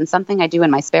project and something I do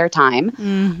in my spare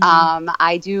time.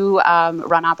 I do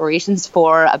run operations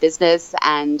for a business,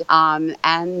 and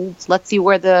let's see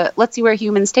where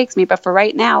Humans takes me. But for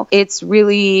right now, it's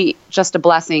really just a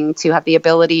blessing to have the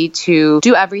ability to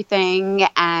do everything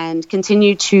and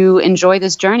continue to enjoy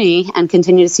this journey and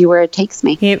continue to see where it takes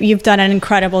me. You've done an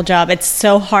incredible job. It's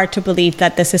so hard to believe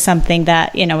that this is something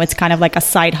that, it's kind of like a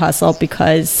side hustle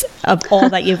because of all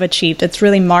that you've achieved. It's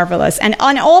really marvelous. And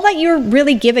on all that you're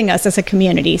really giving us as a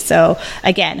community. So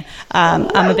again,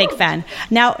 I'm a big fan.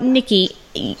 Now, Nikki,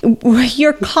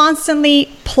 you're constantly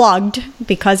plugged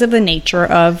because of the nature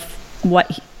of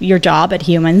what your job at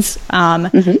Humans.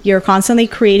 You're constantly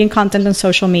creating content on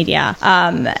social media.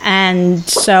 And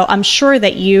so I'm sure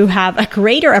that you have a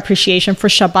greater appreciation for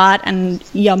Shabbat and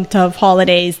Yom Tov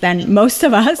holidays than most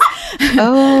of us.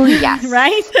 Oh, yes.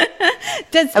 Right?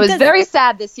 I was very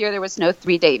sad this year there was no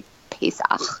 3-day Pesach.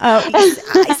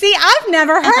 Oh, see, I've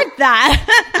never heard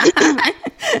that.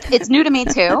 It's new to me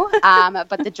too.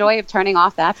 But the joy of turning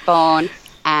off that phone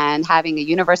and having a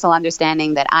universal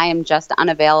understanding that I am just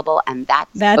unavailable and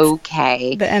that's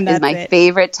okay is my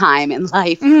favorite time in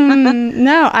life.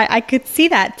 No, I could see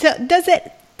that. So does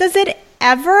it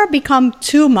ever become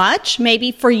too much,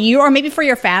 maybe for you or maybe for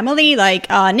your family? Like,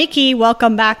 Nikki,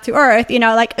 welcome back to Earth.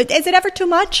 Like, is it ever too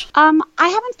much? I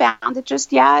haven't found it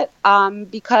just yet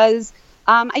because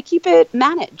I keep it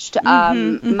managed.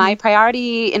 My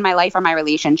priority in my life are my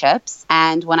relationships.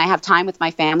 And when I have time with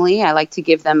my family, I like to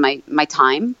give them my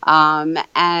time.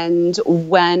 And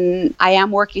when I am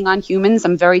working on humans,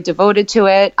 I'm very devoted to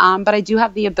it. But I do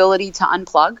have the ability to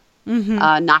unplug.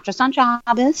 Not just on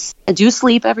Shabbos. I do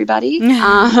sleep, everybody.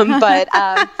 But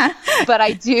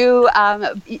I do,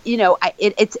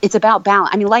 it's about balance.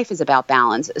 I mean, life is about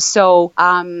balance. So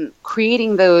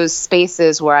creating those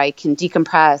spaces where I can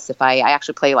decompress, if I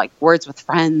actually play like Words with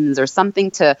Friends or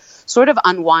something to sort of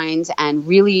unwind and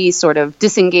really sort of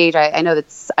disengage. I know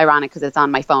that's ironic because it's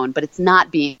on my phone, but it's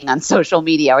not being on social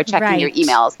media or checking your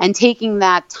emails and taking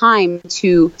that time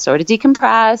to sort of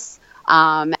decompress.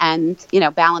 And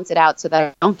balance it out so that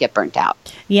I don't get burnt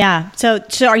out. Yeah. So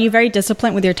are you very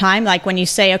disciplined with your time? Like when you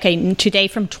say, okay, today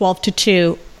from 12 to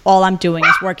 2, all I'm doing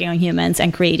is working on humans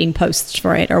and creating posts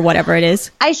for it or whatever it is?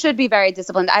 I should be very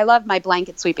disciplined. I love my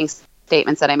blanket sweeping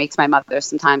statements that I make to my mother.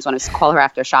 Sometimes when I call her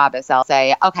after Shabbos, I'll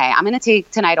say, okay, I'm going to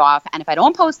take tonight off. And if I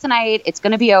don't post tonight, it's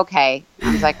going to be okay.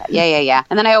 I was like, yeah.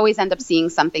 And then I always end up seeing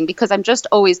something because I'm just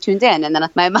always tuned in. And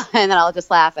then I'll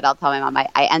just laugh and I'll tell my mom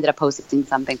I ended up posting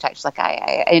something. She's like,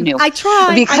 I knew. I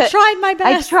tried my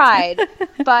best. I tried.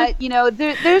 But,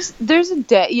 there's a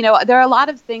day, there are a lot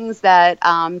of things that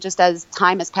just as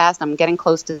time has passed, I'm getting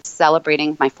close to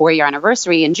celebrating my 4-year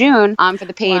anniversary in June for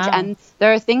the page. Wow. And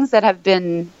there are things that have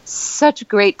been such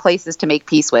great places to make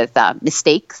peace with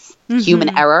mistakes,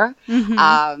 human error.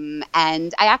 And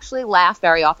I actually laugh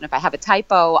very often if I have a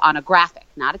typo on a graphic,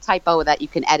 not a typo that you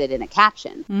can edit in a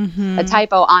caption, a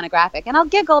typo on a graphic. And I'll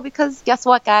giggle because guess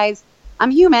what, guys? I'm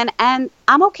human and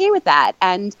I'm okay with that.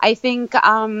 And I think,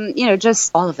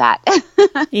 just all of that.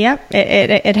 Yep.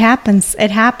 It happens.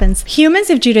 It happens. Humans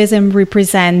of Judaism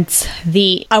represent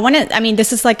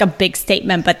this is like a big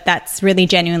statement, but that's really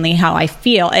genuinely how I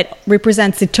feel. It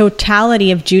represents the totality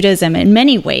of Judaism in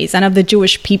many ways and of the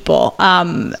Jewish people.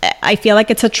 I feel like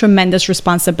it's a tremendous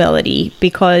responsibility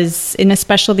because, and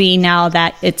especially now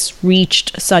that it's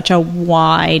reached such a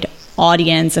wide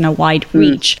audience and a wide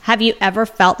reach. Have you ever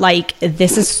felt like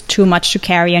this is too much to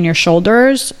carry on your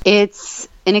shoulders? It's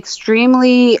an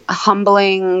extremely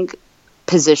humbling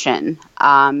position.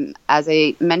 As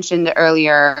I mentioned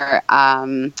earlier,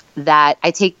 that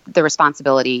I take the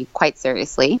responsibility quite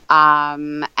seriously.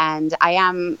 And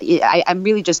I'm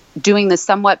really just doing this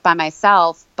somewhat by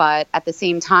myself, but at the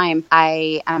same time,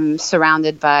 I am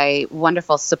surrounded by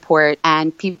wonderful support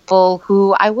and people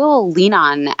who I will lean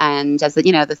on. And as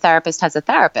the therapist has a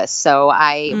therapist. So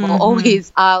I will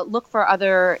always look for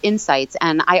other insights.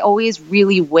 And I always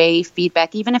really weigh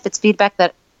feedback, even if it's feedback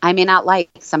that I may not like.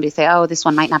 Somebody say, oh, this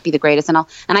one might not be the greatest. And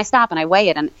I stop and I weigh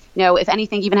it. And, if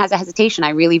anything even has a hesitation, I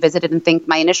really visit it and think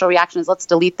my initial reaction is let's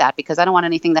delete that because I don't want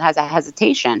anything that has a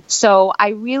hesitation. So I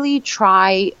really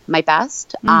try my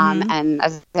best. And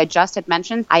as I just had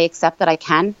mentioned, I accept that I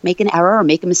can make an error or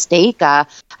make a mistake. I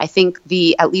think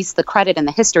at least the credit and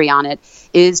the history on it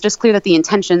is just clear that the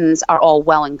intentions are all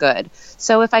well and good.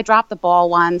 So if I drop the ball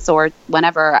once or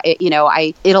whenever,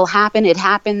 it'll happen. It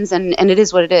happens and it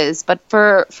is what it is. But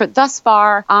for thus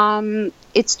far,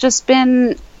 it's just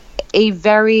been a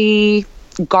very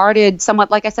guarded,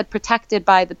 somewhat, like I said, protected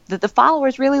by the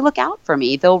followers really look out for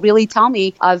me. They'll really tell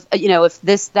me of, if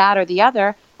this, that, or the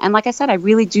other. And like I said, I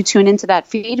really do tune into that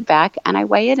feedback and I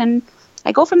weigh it and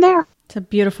I go from there. It's a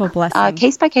beautiful blessing.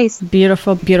 Case by case.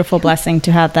 Beautiful, beautiful blessing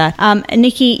to have that.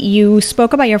 Nikki, you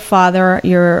spoke about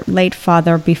your late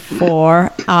father before.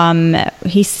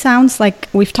 He sounds like,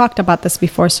 we've talked about this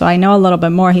before, so I know a little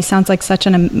bit more. He sounds like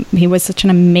he was such an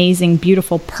amazing,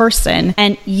 beautiful person.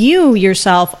 And you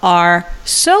yourself are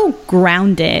so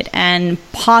grounded and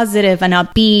positive and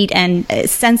upbeat and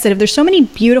sensitive. There's so many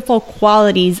beautiful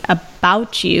qualities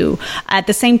about you. At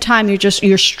the same time,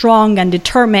 you're strong and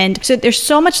determined. So there's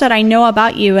so much that I know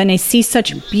about you and I see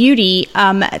such beauty.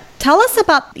 Tell us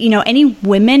about, any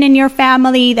women in your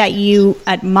family that you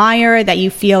admire, that you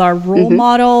feel are role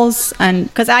models. And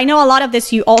because I know a lot of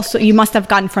this you must have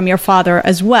gotten from your father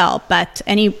as well, but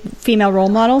any female role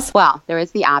models? Well, there is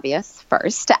the obvious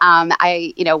first.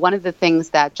 One of the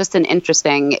things that just an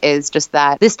interesting is just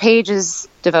that this page is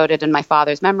devoted in my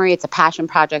father's memory. It's a passion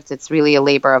project. It's really a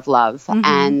labor of love.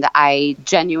 And I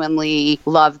genuinely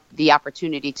love the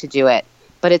opportunity to do it.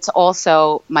 But it's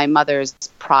also my mother's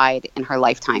pride in her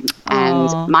lifetime.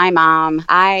 And my mom,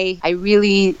 I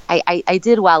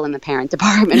did well in the parent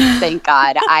department, thank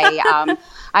God.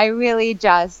 I really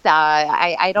just,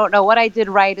 I don't know what I did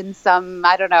right in some,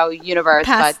 universe.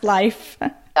 Past life.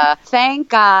 Thank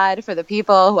God for the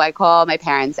people who I call my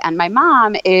parents. And my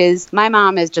mom is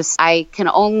just, I can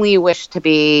only wish to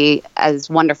be as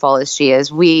wonderful as she is.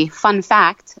 Fun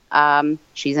fact,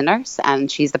 she's a nurse and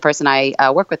she's the person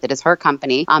I work with. It is her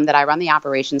company that I run the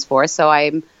operations for. So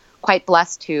I'm quite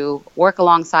blessed to work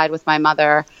alongside with my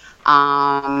mother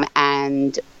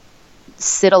and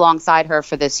sit alongside her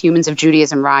for this Humans of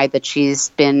Judaism ride that she's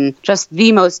been just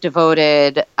the most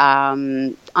devoted,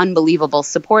 unbelievable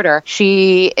supporter.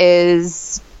 She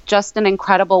is just an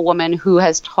incredible woman who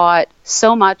has taught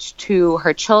so much to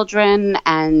her children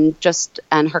and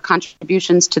her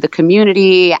contributions to the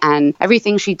community and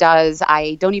everything she does.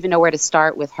 I don't even know where to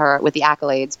start with her, with the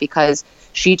accolades, because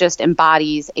she just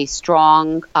embodies a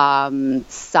strong,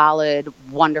 solid,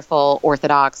 wonderful,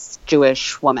 Orthodox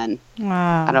Jewish woman.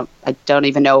 Wow. I don't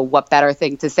even know what better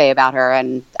thing to say about her,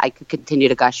 and I could continue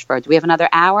to gush for. Do we have another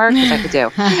hour? Because I could do.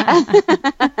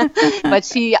 But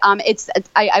she,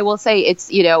 I will say it's,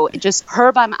 just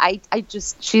her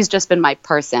she's just been my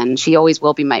person. She always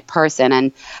will be my person,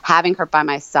 and having her by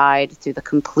my side through the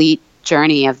complete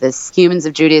journey of this Humans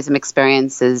of Judaism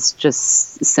experience is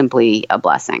just simply a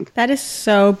blessing. That is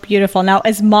so beautiful. Now,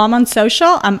 is Mom on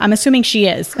social? I'm assuming she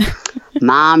is.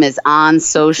 Mom is on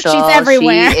social. She's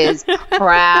everywhere. She is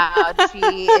proud.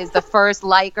 She is the first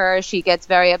liker. She gets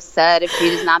very upset if she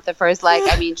is not the first like.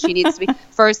 I mean, she needs to be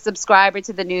first subscriber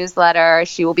to the newsletter.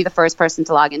 She will be the first person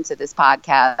to log into this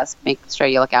podcast. Make sure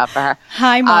you look out for her.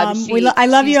 Hi, Mom. I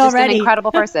love you already. She's an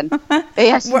incredible person.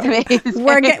 Yeah, she's amazing.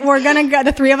 We're gonna go.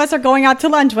 The three of us are going out to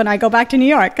lunch when I go back to New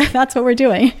York. That's what we're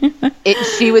doing.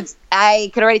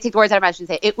 I could already take the words out of my mouth and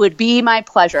say it would be my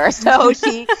pleasure. So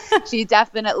she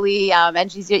definitely, and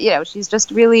she's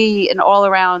just really an all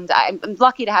around. I'm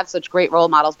lucky to have such great role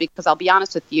models, because I'll be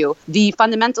honest with you, the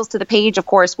fundamentals to the page, of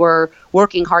course, were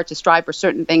working hard to strive for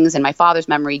certain things in my father's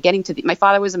memory. My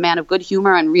father was a man of good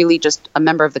humor and really just a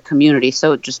member of the community.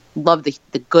 So just love the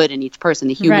good in each person,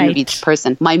 the human of each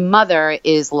person. My mother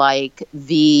is like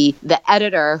the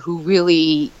editor who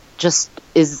really just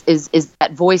is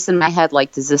that voice in my head,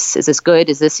 like, is this good?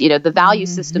 Is this, the value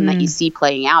system that you see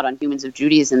playing out on Humans of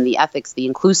Judaism, the ethics, the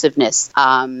inclusiveness,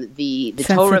 the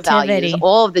Torah values,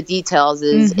 all of the details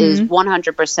is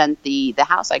 100% the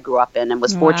house I grew up in and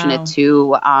was fortunate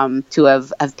to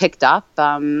have picked up.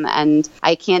 And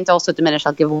I can't also diminish,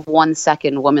 I'll give 1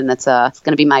 second woman that's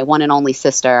going to be my one and only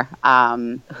sister,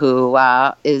 who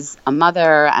is a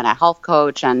mother and a health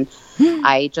coach, and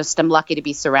I just am lucky to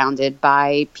be surrounded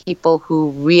by people who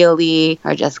really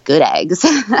are just good eggs.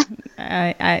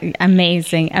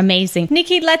 Amazing.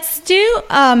 Nikki, let's do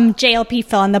JLP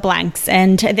fill in the blanks.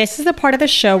 And this is the part of the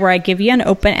show where I give you an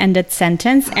open-ended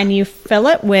sentence and you fill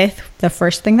it with the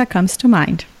first thing that comes to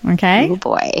mind. Okay? Oh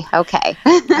boy. Okay.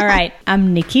 All right.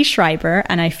 I'm Nikki Schreiber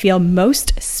and I feel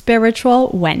most spiritual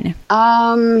when?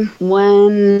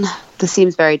 When... This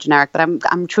seems very generic, but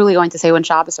I'm truly going to say when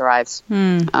Shabbos arrives.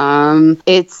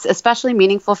 It's especially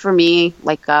meaningful for me,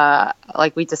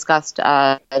 like we discussed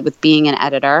with being an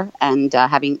editor and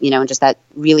having, just that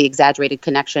really exaggerated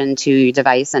connection to your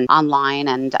device and online,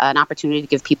 and an opportunity to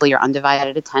give people your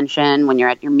undivided attention when you're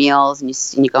at your meals and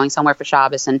you're going somewhere for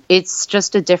Shabbos. And it's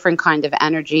just a different kind of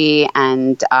energy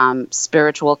and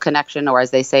spiritual connection, or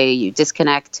as they say, you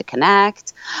disconnect to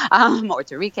connect, or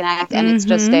to reconnect. And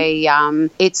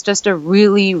it's just a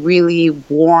really, really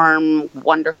warm,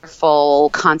 wonderful,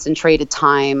 concentrated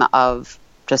time of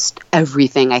just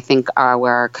everything I think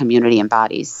our community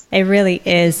embodies. It really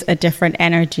is a different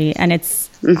energy, and it's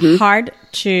hard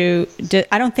to...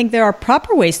 I don't think there are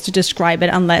proper ways to describe it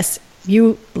unless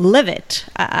you live it.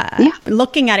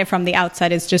 Looking at it from the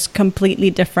outside is just completely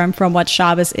different from what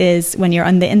Shabbos is when you're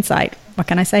on the inside. What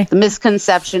can I say? The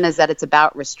misconception is that it's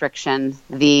about restriction.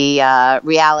 The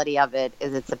reality of it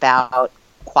is it's about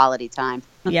quality time.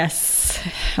 Yes,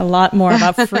 a lot more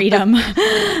about freedom.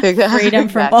 Freedom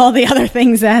from Exactly. all the other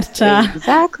things that...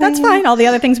 Exactly. That's fine, all the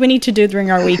other things we need to do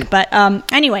during our week. But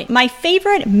anyway, my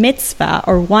favorite mitzvah,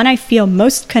 or one I feel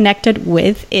most connected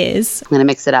with, is... I'm going to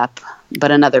mix it up, but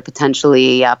another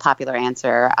potentially popular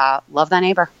answer, love thy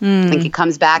neighbor. I think it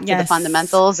comes back to the Yes.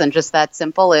 fundamentals, and just that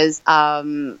simple is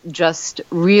just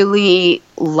really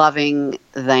loving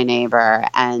thy neighbor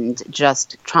and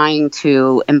just trying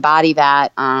to embody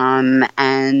that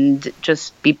and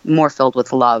just be more filled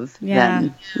with love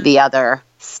than the other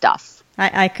stuff.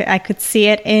 I could see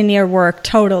it in your work,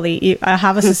 totally. You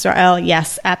have a sister, Elle.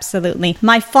 Yes, absolutely.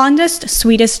 My fondest,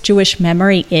 sweetest Jewish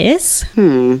memory is?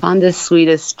 Fondest,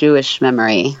 sweetest Jewish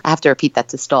memory. I have to repeat that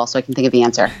to Stoll so I can think of the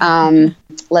answer.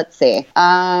 Let's see.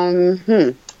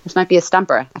 This might be a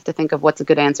stumper. I have to think of what's a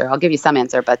good answer. I'll give you some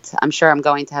answer, but I'm sure I'm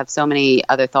going to have so many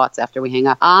other thoughts after we hang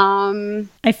up.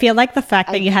 I feel like the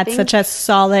fact that you had such a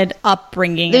solid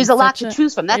upbringing. There's a lot to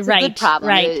choose from. That's a good problem.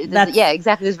 Right. Yeah,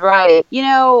 exactly. There's variety. You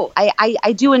know,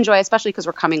 I do enjoy, especially because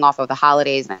we're coming off of the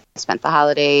holidays, and I spent the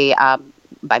holiday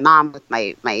by mom with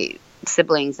my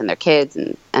siblings and their kids,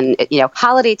 and you know,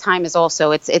 holiday time is also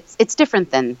it's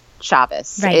different than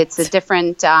Shabbos. Right. It's a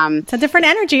different it's a different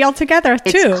energy altogether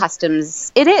too. It's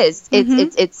customs. It is.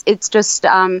 It's just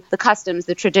the customs,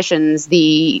 the traditions,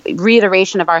 the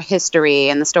reiteration of our history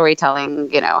and the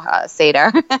storytelling, you know,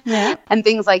 Seder and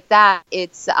things like that.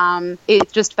 It's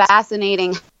just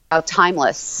fascinating how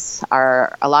timeless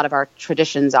a lot of our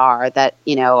traditions are, that,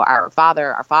 you know, our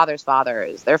fathers'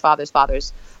 fathers, their fathers'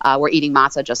 fathers were eating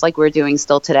matzah just like we're doing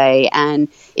still today. And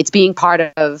it's being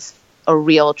part of a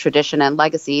real tradition and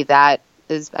legacy that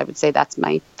is, I would say that's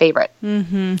my favorite.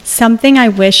 Something I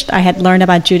wished I had learned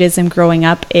about Judaism growing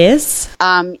up is?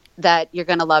 That you're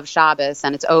going to love Shabbos,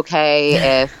 and it's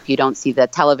okay if you don't see the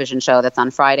television show that's on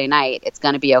Friday night. It's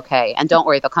going to be okay. And don't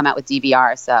worry, they'll come out with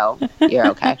DVR, so you're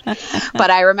okay.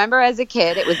 But I remember as a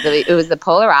kid, it was the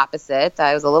polar opposite.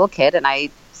 I was a little kid, and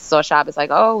I saw Shabbos like,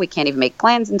 oh, we can't even make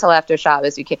plans until after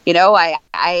Shabbos. We can't, you know, I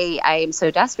am so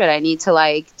desperate. I need to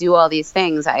like do all these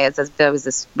things. I was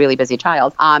this really busy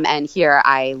child. And here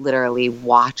I literally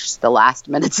watched the last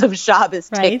minutes of Shabbos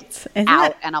tick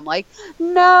out. And I'm like,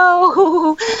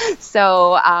 no.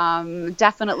 So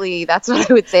definitely that's what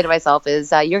I would say to myself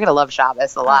is you're going to love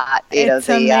Shabbos a lot. It's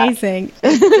amazing.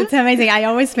 It's amazing. I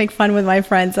always make fun with my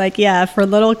friends. Like, yeah,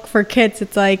 for kids,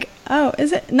 it's like, oh,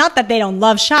 is it not that they don't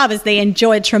love Shabbos? They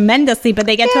enjoy it tremendously, but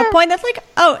they get to a point that's like,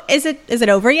 oh, is it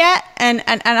over yet? And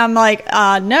I'm like,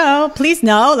 no, please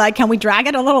no. Like, can we drag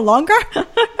it a little longer?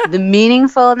 The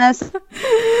meaningfulness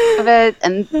of it,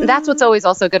 and that's what's always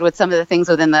also good with some of the things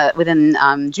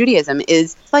within Judaism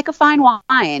is it's like a fine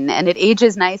wine, and it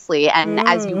ages nicely. And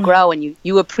as you grow and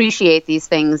you appreciate these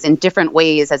things in different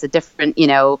ways as a different, you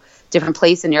know, different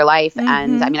place in your life.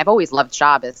 And I mean, I've always loved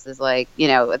Shabbos, is like, you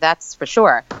know, that's for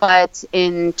sure. But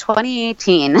in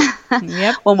 2018,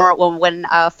 when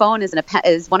a phone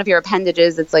is one of your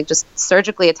appendages, it's like just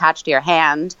surgically attached to your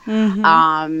hand.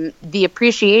 The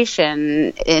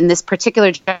appreciation in this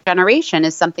particular generation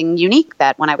is something unique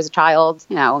that when I was a child,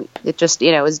 you know, it just,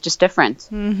 you know, it was just different.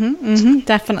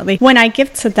 Definitely. When I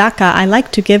give tzedakah, I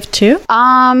like to give to?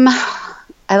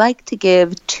 I like to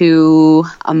give to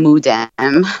Amudim.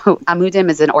 Amudim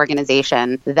is an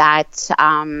organization that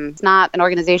it's not an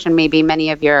organization maybe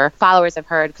many of your followers have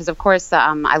heard, because of course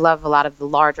I love a lot of the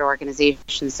larger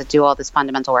organizations that do all this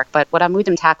fundamental work. But what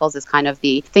Amudim tackles is kind of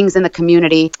the things in the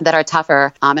community that are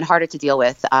tougher and harder to deal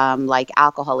with, like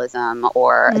alcoholism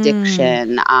or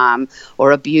addiction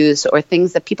or abuse, or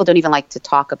things that people don't even like to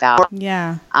talk about.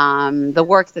 The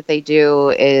work that they do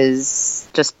is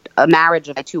just a marriage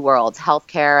of two worlds,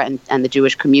 healthcare and the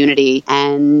Jewish community.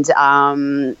 And these are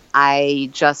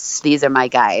my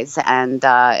guys. And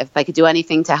if I could do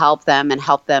anything to help them and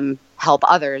help them help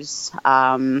others,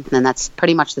 then that's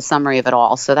pretty much the summary of it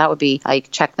all. So that would be, like,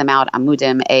 check them out,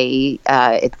 Amudim.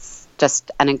 It's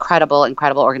just an incredible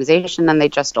organization. And they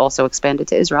just also expanded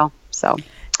to Israel. So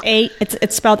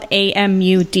it's spelled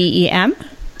AMUDEM?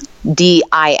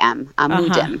 DIM,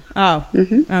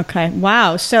 Amudim. Okay.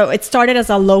 Wow. So it started as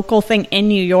a local thing in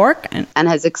New York and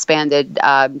has expanded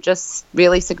just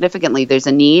really significantly. There's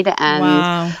a need,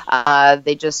 and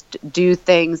they just do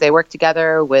things. They work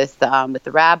together with the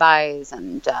rabbis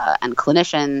and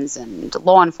clinicians and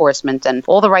law enforcement and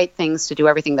all the right things to do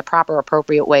everything the proper,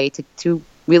 appropriate way to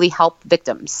really help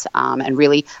victims and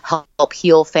really help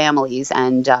heal families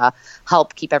and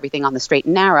help keep everything on the straight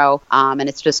and narrow. And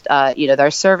it's just, there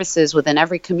are services within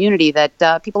every community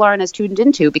that people aren't as tuned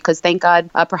into because, thank God,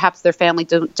 perhaps their family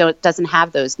doesn't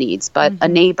have those needs, but a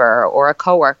neighbor or a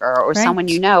coworker or someone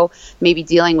you know may be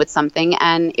dealing with something.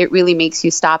 And it really makes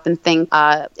you stop and think,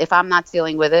 if I'm not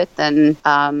dealing with it, then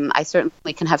I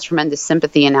certainly can have tremendous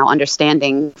sympathy and now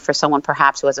understanding for someone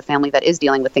perhaps who has a family that is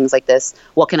dealing with things like this.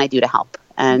 What can I do to help?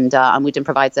 And Wheaton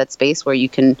provides that space where you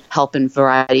can help in a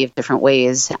variety of different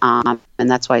ways. And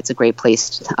that's why it's a great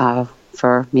place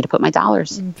for me to put my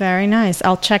dollars. Very nice.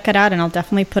 I'll check it out and I'll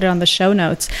definitely put it on the show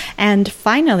notes. And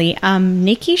finally,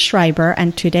 Nikki Schreiber,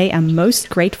 and today I'm most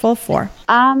grateful for.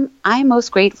 I'm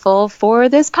most grateful for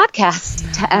this podcast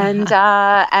and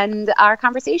our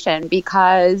conversation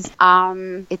because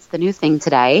it's the new thing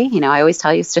today. I always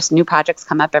tell you it's just new projects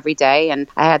come up every day, and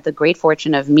I had the great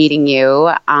fortune of meeting you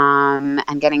and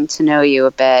getting to know you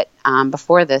a bit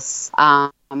before this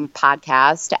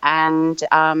podcast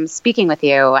and speaking with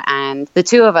you, and the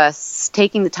two of us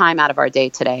taking the time out of our day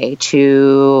today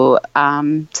to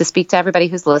speak to everybody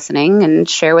who's listening and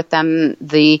share with them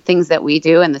the things that we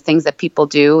do and the things that people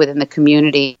do within the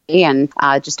community and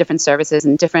just different services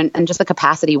and just the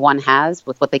capacity one has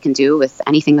with what they can do with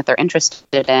anything that they're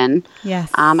interested in. Yes.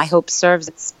 I hope serves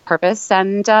its purpose,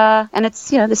 and it's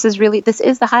this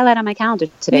is the highlight on my calendar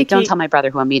today. Nikki. Don't tell my brother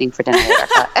who I'm meeting for dinner later.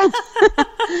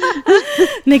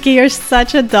 Nikki, you're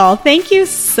such a doll. Thank you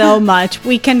so much.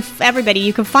 You can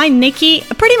find Nikki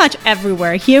pretty much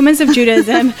everywhere. Humans of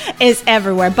Judaism is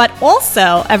everywhere. But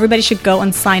also, everybody should go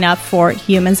and sign up for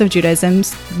Humans of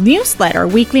Judaism's newsletter,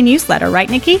 weekly newsletter, right,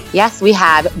 Nikki? Yes, we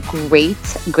have great,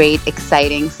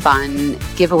 exciting, fun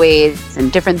giveaways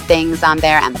and different things on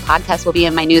there. And the podcast will be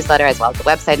in my newsletter as well as the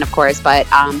website, and of course. But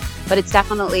it's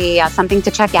definitely something to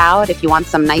check out if you want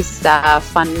some nice,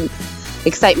 fun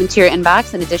excitement to your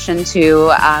inbox. In addition to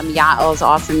Yael's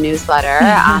awesome newsletter,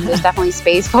 there's definitely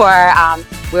space for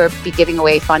we'll be giving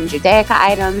away fun Judaica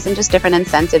items and just different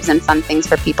incentives and fun things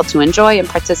for people to enjoy and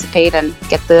participate and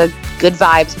get the good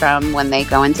vibes from when they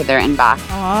go into their inbox.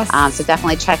 Awesome. So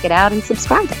definitely check it out and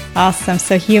subscribe. Awesome.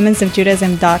 So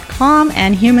humansofjudaism.com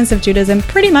and Humans of Judaism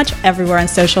pretty much everywhere on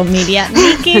social media.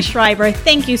 Nikki Schreiber,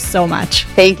 thank you so much.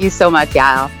 Thank you so much,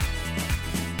 Yael.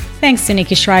 Thanks to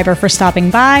Nikki Schreiber for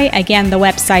stopping by. Again, the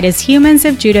website is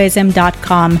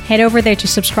humansofjudaism.com. Head over there to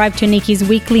subscribe to Nikki's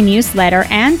weekly newsletter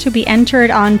and to be entered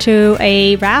onto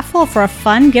a raffle for a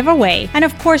fun giveaway. And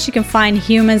of course, you can find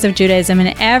Humans of Judaism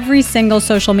in every single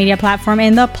social media platform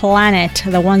in the planet,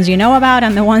 the ones you know about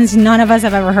and the ones none of us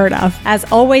have ever heard of. As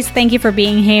always, thank you for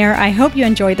being here. I hope you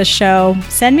enjoyed the show.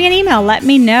 Send me an email, let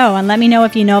me know, and let me know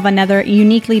if you know of another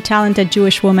uniquely talented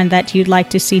Jewish woman that you'd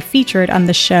like to see featured on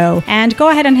the show. And go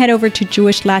ahead and head over to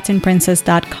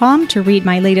JewishLatinPrincess.com to read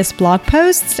my latest blog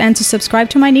posts and to subscribe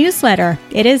to my newsletter.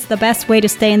 It is the best way to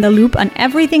stay in the loop on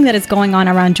everything that is going on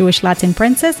around Jewish Latin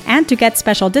Princess and to get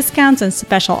special discounts and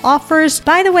special offers.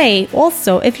 By the way,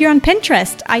 also, if you're on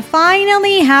Pinterest, I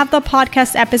finally have the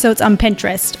podcast episodes on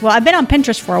Pinterest. Well, I've been on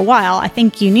Pinterest for a while. I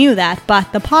think you knew that,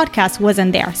 but the podcast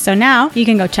wasn't there. So now you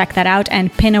can go check that out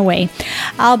and pin away.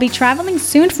 I'll be traveling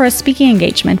soon for a speaking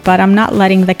engagement, but I'm not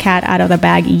letting the cat out of the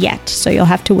bag yet. So you'll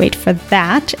have to wait for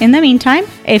that. In the meantime,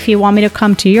 if you want me to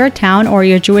come to your town or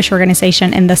your Jewish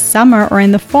organization in the summer or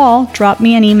in the fall, drop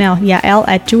me an email,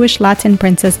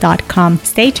 yael@JewishLatinPrincess.com.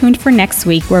 Stay tuned for next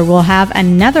week, where we'll have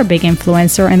another big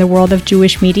influencer in the world of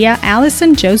Jewish media,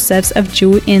 Allison Josephs of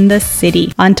Jew in the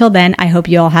City. Until then, I hope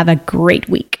you all have a great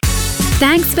week.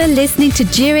 Thanks for listening to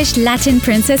Jewish Latin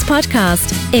Princess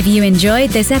Podcast. If you enjoyed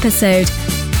this episode,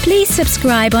 please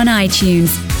subscribe on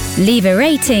iTunes, leave a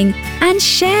rating, and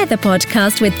share the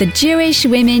podcast with the Jewish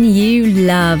women you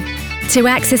love. To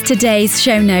access today's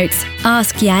show notes,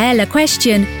 ask Yael a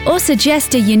question, or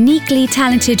suggest a uniquely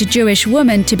talented Jewish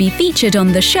woman to be featured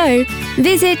on the show,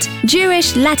 visit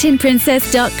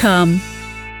JewishLatinPrincess.com.